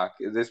a rock.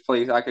 This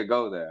place, I could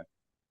go there.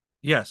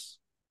 Yes.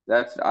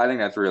 I think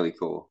that's really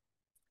cool.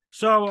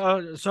 So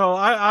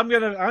I'm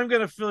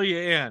gonna fill you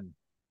in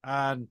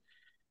on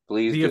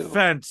Please the do.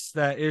 offense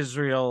that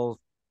Israel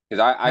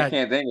Because I had.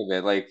 can't think of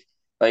it. Like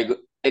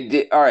it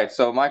did. All right.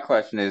 So my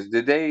question is,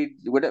 did they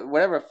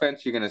whatever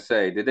offense you're gonna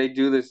say? Did they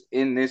do this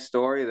in this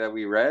story that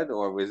we read,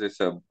 or was this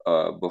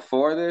a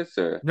before this,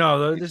 or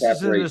No, in this is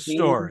chapter in the 18?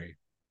 story.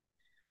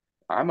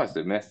 I must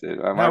have missed it.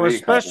 My Now, reading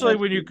especially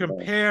when comprehension you is low.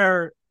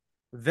 compare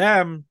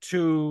them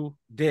to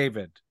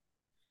David.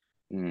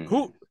 Hmm.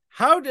 Who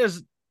how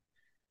does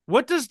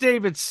What does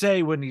David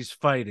say when he's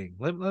fighting?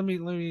 Let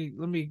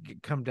me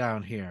come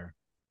down here.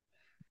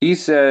 He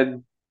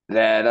said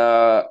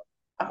that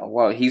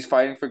well, he's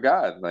fighting for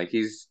God. Like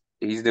he's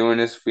doing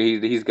this.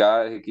 He's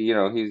God. You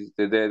know,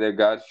 they're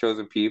God's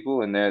chosen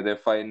people, and they're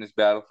fighting this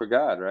battle for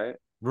God, right?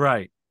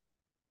 Right.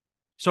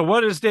 So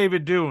what is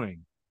David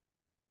doing?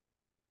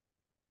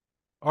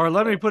 Or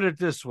let me put it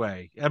this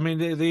way. I mean,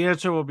 the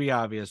answer will be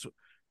obvious.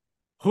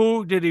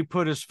 Who did he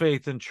put his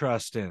faith and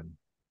trust in?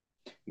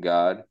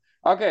 God.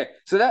 Okay,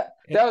 so that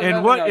was And another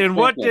thing what I was and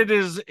what thinking. did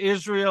his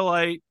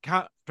Israelite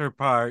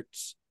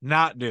counterparts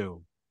not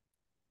do?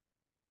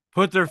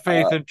 Put their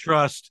faith Uh, and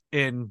trust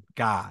in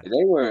God.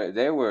 they were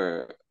their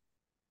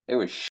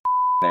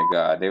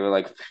God. They were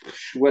like,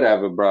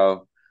 whatever,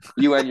 bro.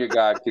 You and your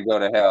God could go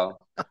to hell.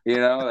 You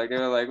know, like they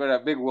were like,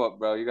 whatever, big whoop,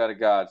 bro. You got a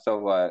God, so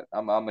what?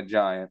 I'm a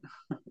giant.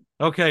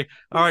 Okay.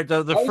 All right.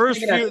 The I was first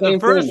thinking that few the same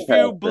first thing,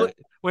 few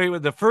Pastor.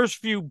 the first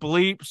few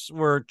bleeps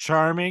were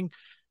charming.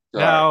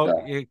 Sorry, Now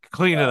sorry,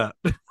 clean it sorry, up.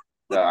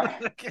 sorry.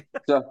 Okay.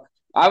 So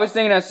I was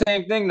thinking that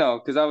same thing though,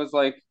 because I was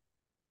like,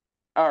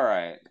 all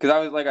right, because I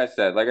was like I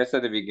said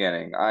at the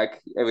beginning,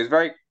 it was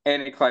very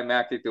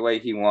anticlimactic the way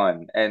he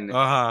won, and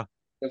Uh-huh.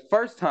 the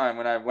first time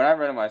when I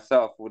read it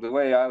myself, well, the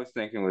way I was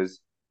thinking was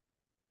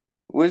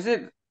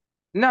it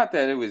not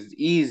that it was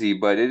easy,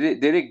 but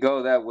did it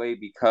go that way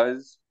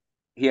because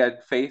he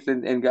had faith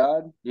in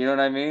God? You know what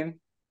I mean?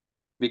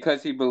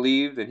 Because he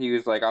believed and he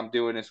was like, I'm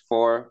doing this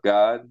for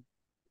God,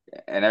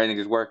 and everything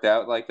just worked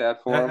out like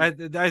that for I,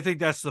 him. I I think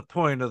that's the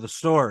point of the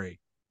story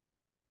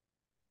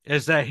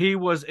is that he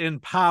was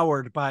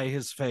empowered by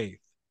his faith.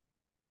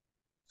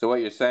 So what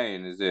you're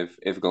saying is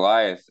if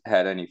Goliath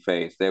had any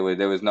faith, there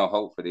was no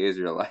hope for the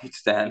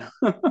Israelites then.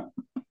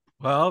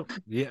 Well,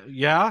 yeah,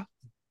 yeah.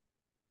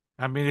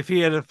 I mean, if he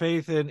had a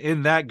faith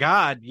in that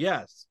God,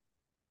 yes.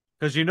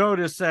 Because you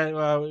notice that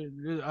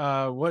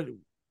what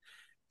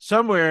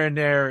somewhere in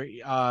there,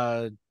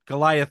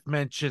 Goliath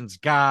mentions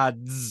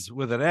gods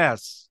with an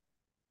S.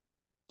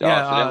 Oh,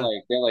 Yeah, so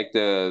they're like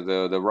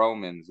the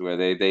Romans where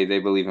they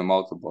believe in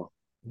multiple.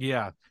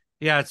 yeah,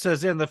 yeah. It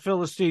says, "And the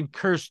Philistine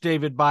cursed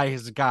David by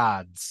his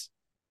gods.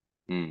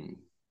 Hmm.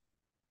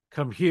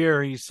 Come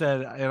here," he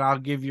said, "and I'll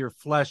give your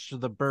flesh to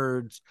the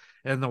birds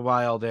and the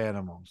wild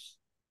animals."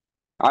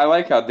 I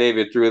like how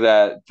David threw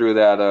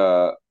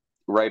that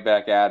right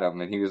back at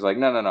him, and he was like,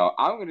 "No, no, no,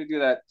 I'm gonna do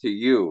that to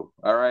you.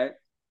 All right,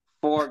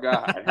 for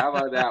God. How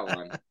about that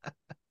one?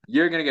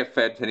 You're gonna get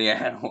fed to the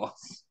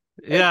animals."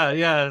 Yeah,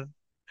 yeah.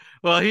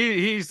 Well,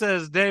 he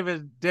says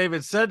David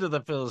said to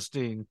the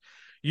Philistine,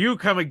 "You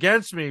come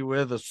against me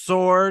with a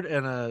sword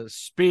and a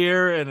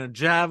spear and a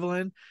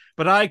javelin,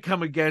 but I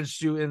come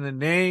against you in the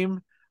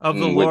name of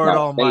the With Lord my faith.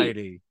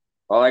 Almighty,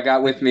 All I got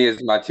the, with me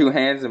is my two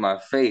hands and my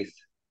faith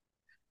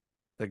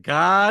the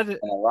God and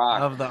a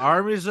rock. of the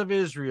armies of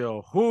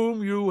Israel,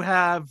 whom you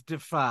have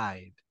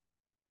defied.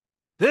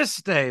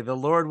 This day the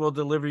Lord will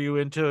deliver you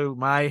into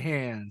my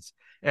hands,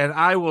 and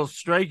I will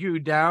strike you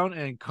down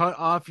and cut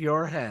off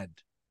your head."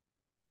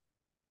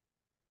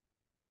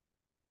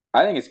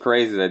 I think it's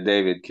crazy that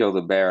David killed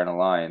a bear and a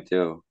lion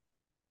too.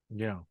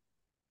 Yeah.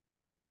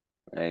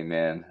 Hey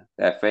man,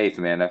 that faith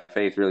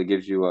really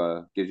gives you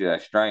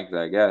that strength,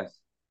 I guess.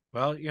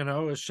 Well,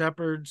 as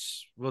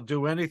shepherds will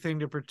do anything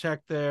to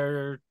protect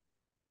their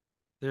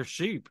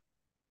sheep.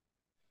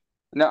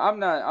 No, I'm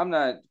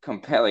not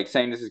like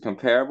saying this is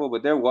comparable,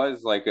 but there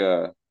was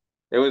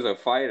a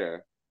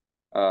fighter,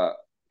 uh,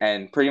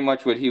 and pretty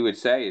much what he would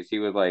say is he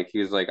was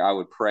like I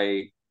would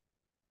pray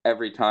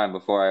every time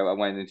before I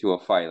went into a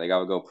fight. Like I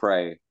would go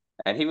pray,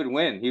 and he would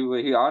win.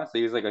 He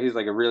honestly he's like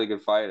a really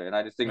good fighter, and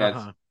I just think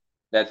Uh-huh.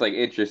 that's like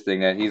interesting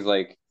that he's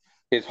like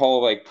his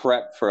whole like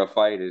prep for a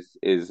fight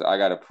is I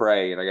gotta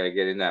pray and I gotta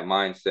get in that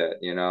mindset,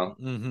 you know.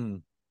 Mm-hmm.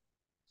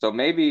 So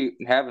maybe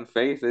having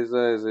faith is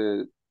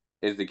the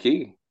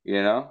key,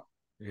 you know.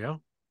 Yeah.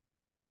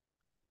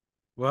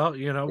 Well,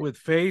 with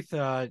faith,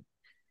 a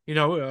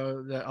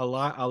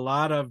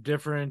lot of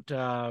different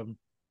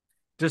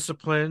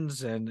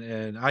disciplines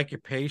and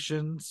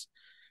occupations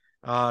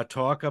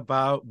talk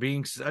about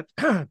being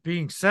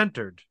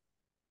centered,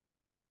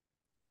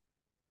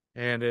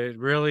 and it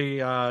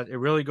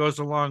really goes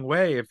a long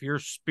way if your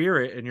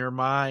spirit and your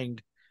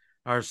mind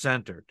are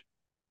centered.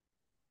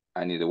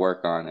 I need to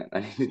work on it. I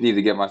need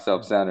to get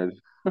myself centered.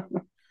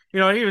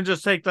 Even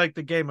just take like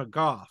the game of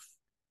golf.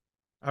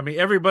 I mean,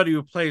 everybody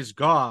who plays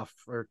golf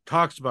or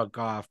talks about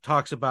golf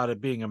talks about it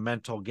being a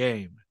mental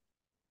game.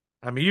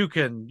 I mean, you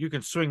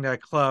can swing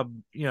that club,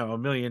 a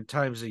million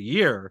times a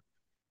year,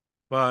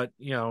 but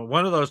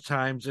one of those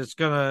times it's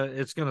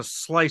gonna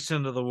slice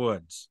into the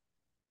woods,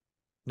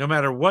 no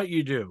matter what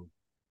you do.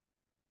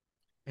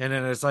 And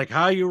then it's like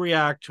how you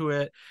react to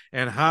it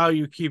and how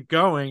you keep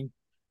going,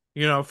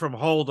 from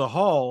hole to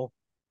hole.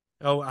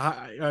 Oh,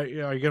 are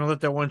you gonna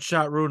let that one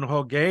shot ruin the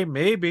whole game?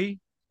 Maybe.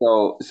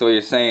 So what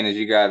you're saying is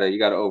you gotta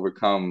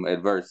overcome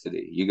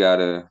adversity. You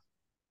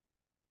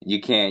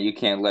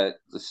can't let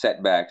the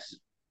setbacks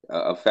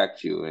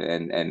affect you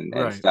and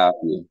Right. stop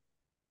you.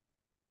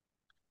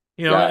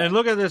 And Gotcha.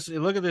 look at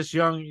this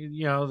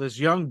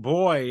young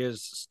boy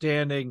is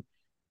standing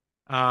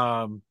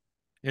um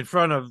in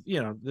front of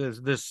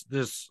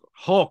this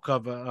hulk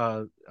of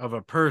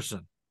a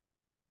person,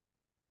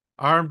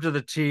 armed to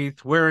the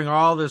teeth, wearing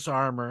all this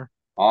armor.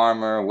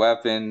 Armor,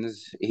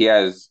 weapons. He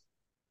has.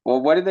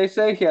 Well, what did they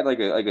say? He had like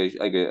a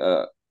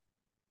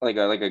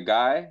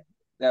guy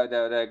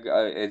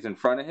that is in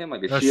front of him,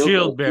 like A shield a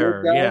shield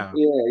bearer, guy. yeah.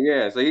 Yeah,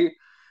 yeah. So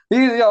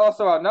he's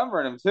also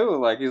outnumbering him too.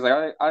 Like he's like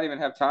I don't even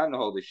have time to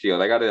hold the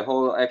shield. I got a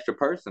whole extra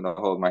person to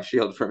hold my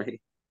shield for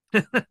me.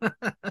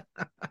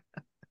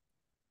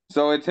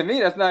 So to me,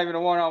 that's not even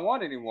a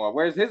one-on-one anymore.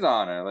 Where's his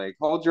honor? Like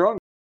hold your own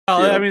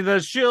Well, I shield. mean,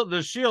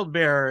 the shield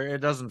bearer, it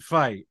doesn't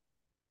fight.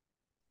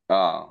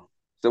 Oh,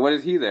 so what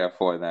is he there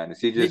for then? Is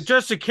he just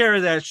Just to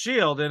carry that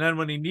shield, and then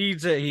when he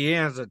needs it, he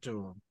hands it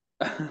to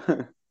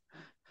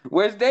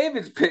Where's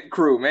David's pit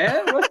crew,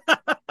 man? What him.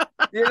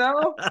 you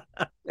know?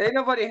 Ain't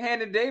nobody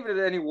handing David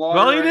any water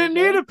Well, he or didn't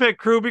need anything. a pit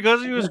crew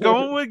because he was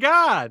going with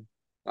God.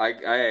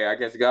 I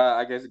guess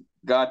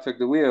God took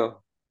the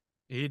wheel.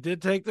 He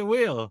did take the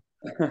wheel.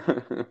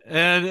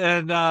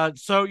 And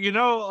so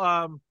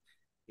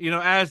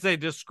as they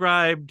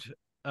described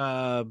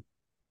uh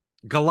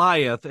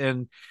Goliath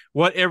and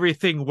what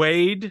everything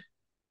weighed.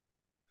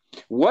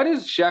 What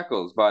is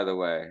shekels, by the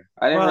way?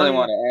 I didn't Well, really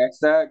want to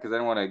ask that because I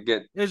didn't want to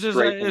get it's just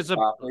straight to the it's a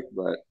topic,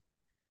 but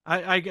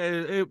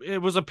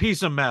it was a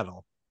piece of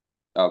metal.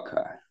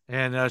 okay.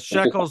 And It's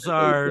just shekels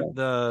are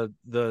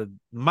the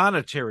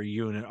monetary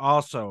unit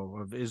also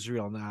of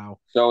Israel now.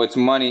 so it's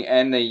money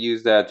and they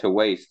use that to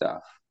weigh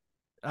stuff.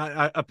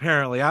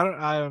 Apparently, I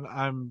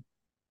don't.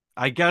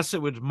 I guess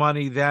it was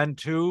money then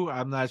too.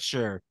 I'm not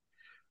sure,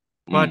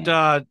 but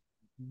Mm.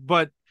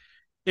 but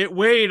it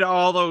weighed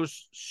all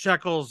those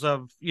shekels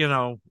of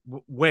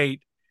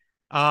weight.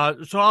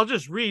 So I'll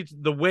just read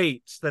the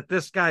weights that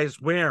this guy is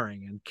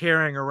wearing and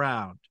carrying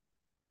around.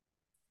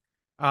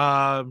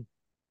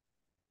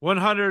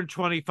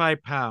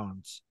 125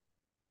 pounds,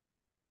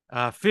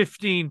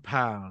 15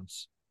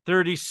 pounds,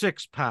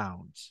 36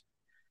 pounds.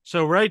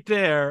 So right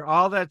there,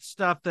 all that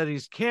stuff that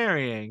he's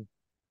carrying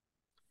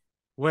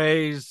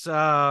weighs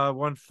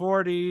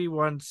 140,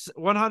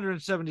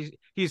 170.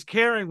 He's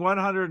carrying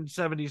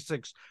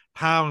 176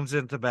 pounds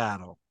into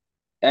battle.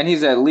 And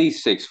he's at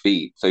least 6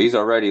 feet, so he's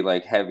already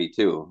like heavy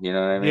too. You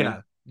know what I mean?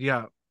 Yeah,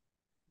 yeah,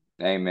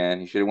 Hey man,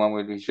 he should have went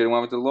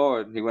with the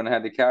Lord. He wouldn't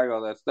have had to carry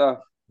all that stuff.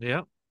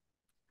 yeah.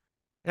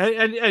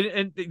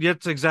 And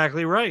that's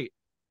exactly right.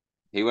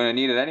 He wouldn't have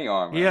needed any He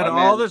armor. had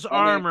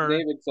My man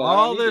David said, "I don't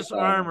all need this this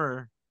armor."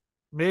 armor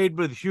made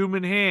with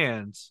human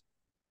hands.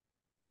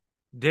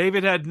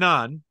 David had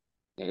none.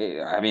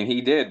 I mean,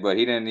 he did, but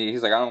he didn't.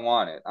 He's like, "I don't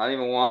want it. I don't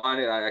even want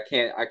it.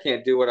 I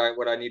can't do what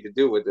I need to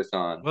do with this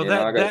on. Well,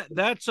 I got.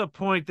 that's a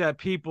point that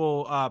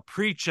people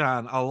preach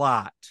on a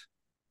lot.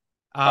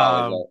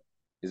 Oh, Um,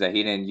 is that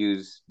he didn't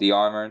use the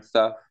armor and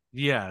stuff?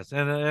 yes,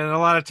 and a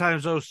lot of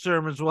times those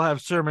sermons will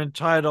have sermon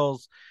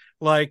titles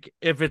like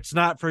 "If it's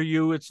not for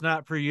you, it's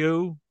not for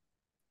you."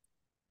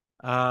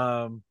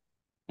 Um,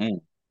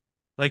 Mm,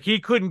 like he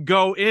couldn't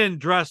go in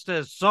dressed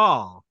as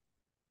Saul.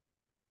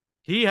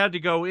 He had to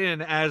go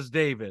in as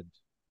David I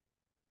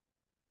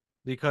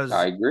because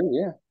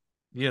agree.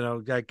 Yeah.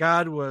 that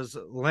God was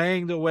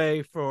laying the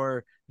way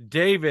for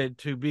David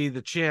to be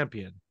the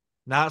champion,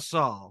 not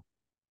Saul.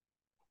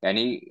 And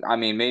I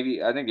mean,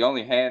 maybe I think the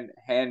only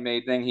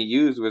handmade thing he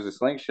used was a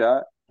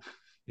slingshot.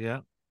 Yeah.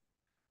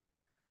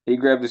 He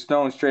grabbed the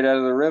stone straight out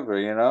of the river.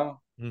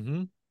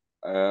 Mm-hmm.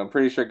 I'm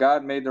pretty sure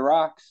God made the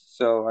rocks.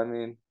 So I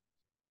mean,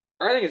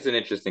 I think it's an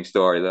interesting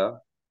story, though.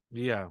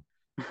 Yeah.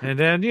 And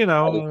then, I just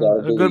gotta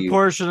a good believe.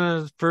 portion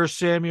of First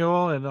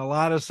Samuel and a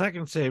lot of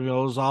Second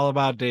Samuel is all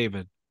about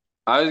David.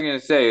 I was gonna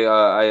say,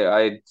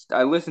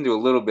 I listened to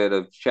a little bit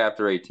of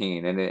chapter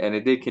 18, and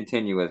it did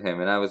continue with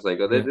him, and I was like,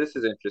 oh, Yeah. this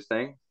is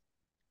interesting.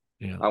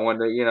 Yeah. I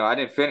wonder, I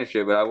didn't finish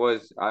it, but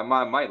I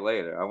might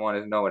later. I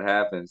wanted to know what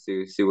happens,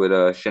 see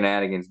what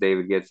shenanigans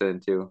David gets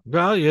into.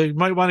 Well, you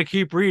might want to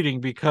keep reading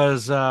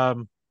because there's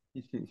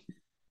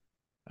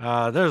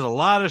a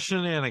lot of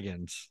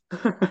shenanigans.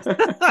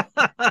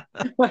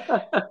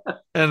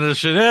 And the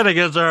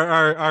shenanigans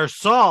are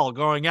Saul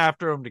going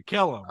after him to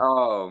kill him.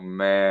 Oh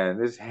man,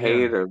 this Yeah.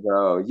 hater,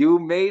 bro. You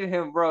made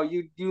him, bro.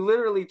 You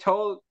literally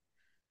told,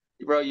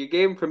 bro. You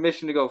gave him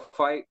permission to go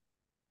fight,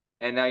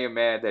 and now you're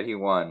mad that he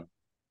won.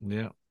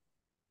 Yeah.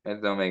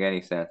 That don't make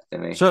any sense to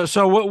me.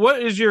 So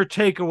what is your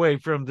takeaway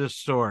from this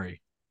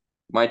story?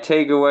 My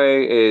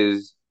takeaway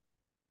is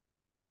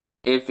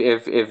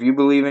if you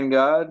believe in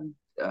God,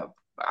 uh,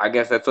 I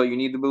guess that's all you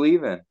need to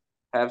believe in.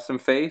 Have some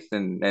faith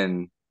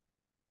and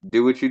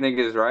do what you think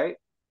is right,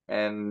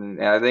 and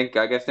I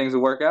guess things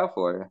will work out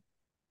for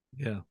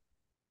you.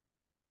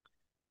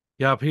 Yeah.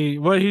 Yep.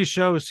 What he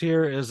shows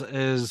here is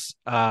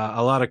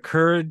a lot of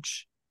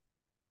courage,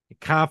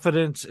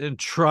 confidence, and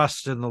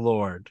trust in the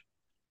Lord,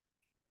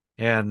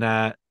 and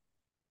that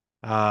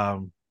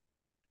um,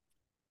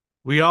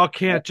 we all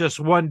can't just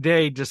one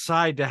day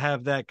decide to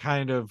have that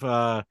kind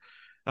of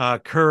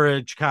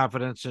courage,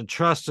 confidence, and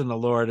trust in the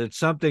Lord. It's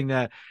something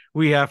that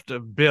we have to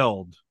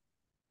build.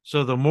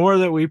 So the more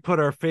that we put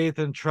our faith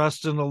and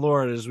trust in the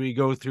Lord as we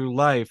go through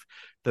life,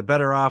 the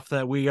better off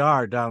that we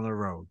are down the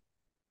road.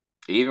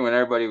 Even when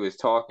everybody was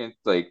talking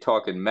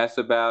mess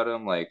about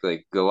him, like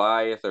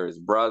Goliath or his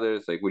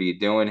brothers, like, what are you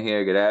doing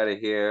here? Get out of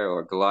here!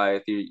 Or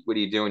Goliath, what are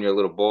you doing, your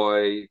little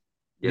boy?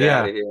 Get out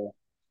Yeah, of here!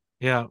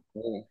 yeah.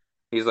 Yeah.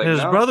 He's And like, his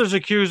no, brothers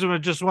accuse him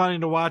of just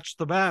wanting to watch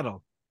the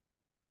battle.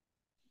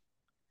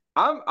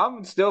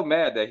 I'm still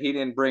mad that he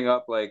didn't bring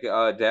up like,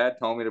 Dad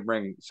told me to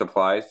bring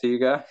supplies to you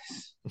guys.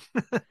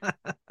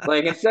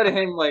 Like, instead of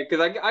him, like,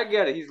 because I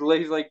get it, he's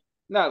like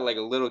not like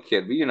a little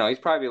kid, but he's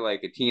probably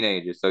like a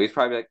teenager, so he's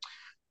probably like,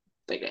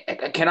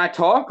 can I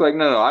talk? Like,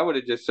 no, I would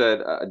have just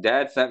said,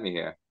 Dad sent me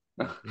here.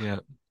 Yeah.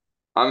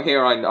 I'm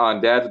here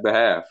on Dad's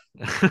behalf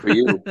for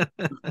you.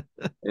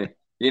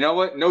 You know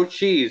what? No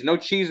cheese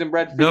and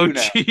bread for No you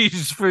now.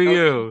 cheese for No cheese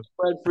you. and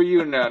bread for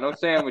you now. No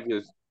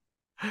sandwiches.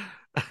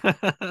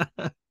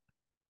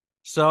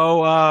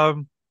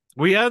 So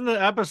we end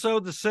the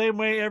episode the same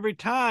way every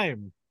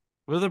time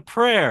with a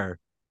prayer.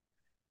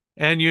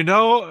 And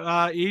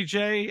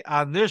EJ,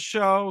 on this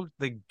show,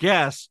 the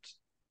guest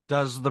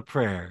does the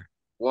prayer.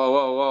 Whoa,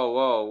 whoa, whoa,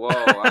 whoa,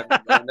 whoa!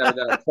 I've never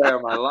done a prayer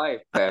in my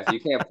life, Pastor. You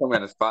can't put me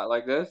on a spot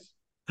like this.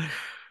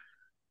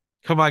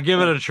 Come on, give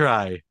it a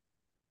try.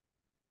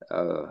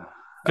 Uh,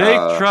 Faith,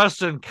 uh,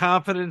 trust, and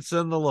confidence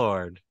in the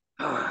Lord.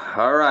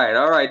 all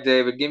right,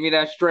 David. Give me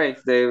that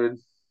strength, David.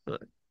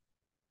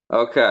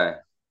 Okay.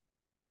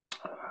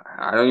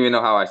 I don't even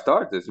know how I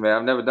start this, man.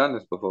 I've never done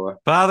this before.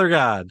 Father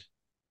God.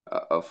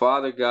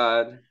 Father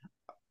God,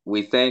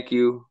 we thank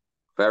you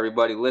for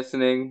everybody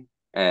listening,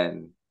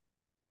 and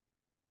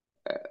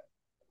uh,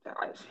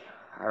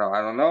 I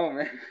don't know,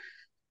 man.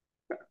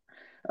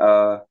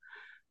 Uh,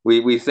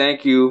 we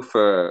thank you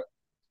for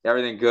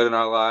everything good in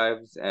our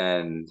lives,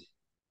 and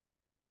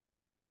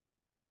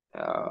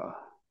uh,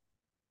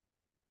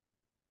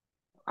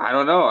 I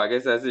don't know. I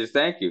guess that's just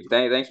thank you.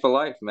 Thanks for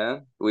life,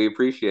 man. We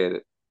appreciate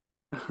it.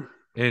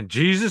 In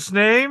Jesus'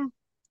 name,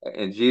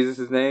 In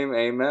Jesus' name,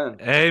 amen.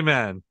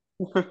 amen.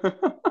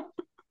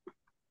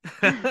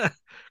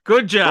 Good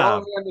Throwing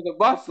job. me under the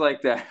bus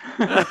like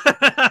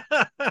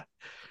that.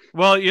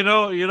 Well, you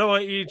know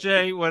what,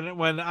 EJ,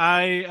 when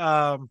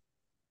I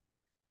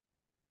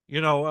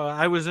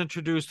I was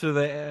introduced to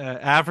the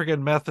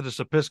African Methodist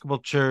Episcopal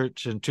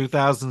Church in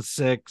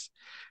 2006.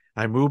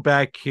 I moved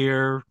back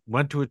here,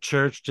 went to a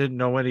church, didn't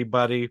know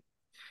anybody.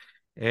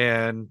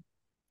 And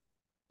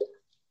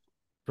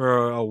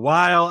for a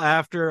while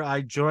after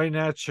I joined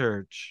that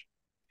church,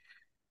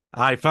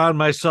 I found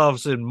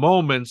myself in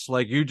moments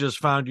like you just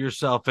found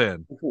yourself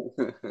in.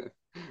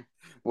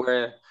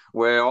 Where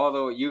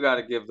although you got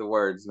to give the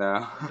words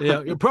now.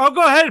 Yeah, bro,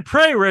 go ahead and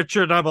pray,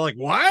 Richard. I'm like,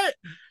 what?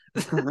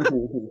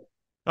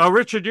 Oh,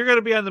 Richard, you're going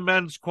to be on the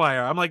men's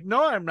choir. I'm like,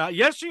 no, I'm not.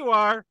 Yes, you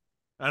are.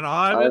 And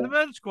I'm in the I've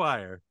men's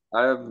choir.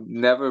 I've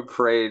never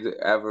prayed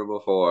ever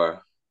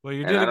before, Well,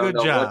 you and did a good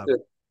job.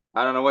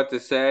 I don't know what to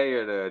say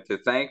or to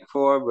thank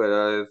for,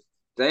 but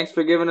thanks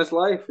for giving us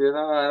life.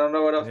 I don't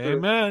know what else to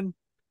Amen.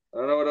 I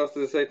don't know what else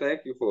to say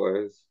thank you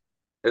for.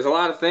 There's a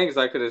lot of things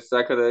I could have,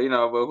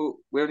 but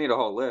we don't need a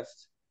whole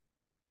list.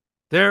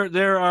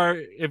 There are,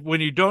 if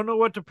when you don't know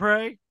what to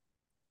pray,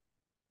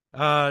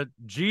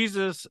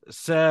 Jesus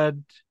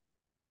said,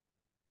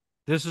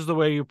 this is the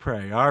way you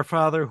pray. Our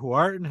Father who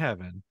art in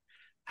heaven,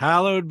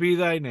 hallowed be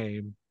thy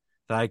name.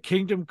 Thy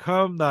kingdom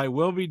come, thy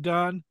will be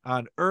done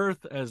on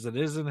earth as it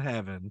is in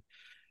heaven.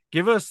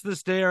 Give us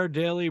this day our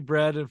daily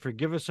bread, and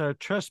forgive us our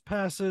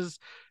trespasses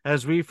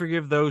as we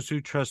forgive those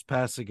who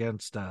trespass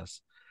against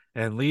us.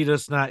 And lead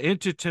us not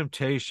into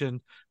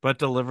temptation, but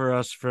deliver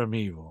us from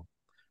evil.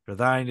 For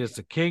thine is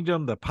the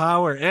kingdom, the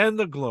power, and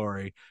the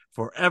glory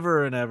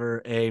forever and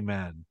ever.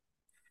 Amen.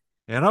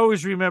 And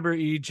always remember,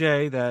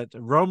 EJ, that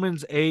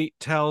Romans 8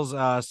 tells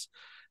us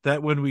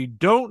that when we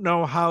don't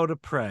know how to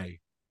pray,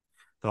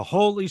 the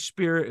Holy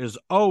Spirit is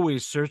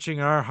always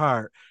searching our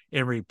heart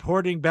and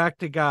reporting back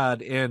to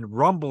God in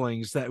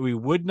rumblings that we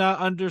would not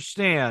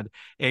understand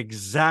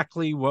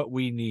exactly what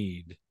we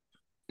need.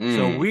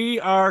 So Mm. we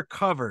are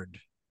covered.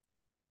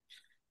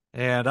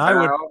 And And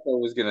I also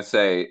was gonna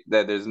say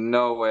that there's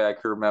no way I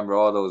could remember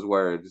all those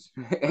words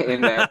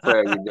in that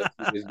prayer you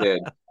just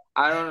did.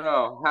 I don't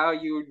know how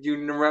you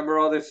remember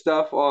all this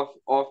stuff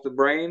off the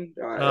brain.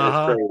 It's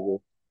Uh-huh.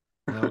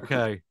 crazy.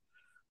 Okay.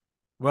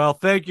 Well,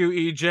 thank you,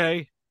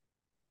 EJ.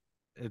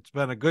 It's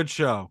been a good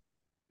show.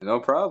 No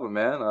problem,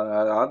 man.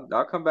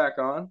 I'll come back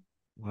on.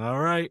 All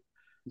right.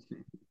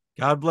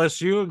 God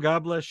bless you and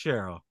God bless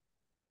Cheryl.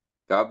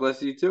 God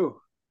bless you too.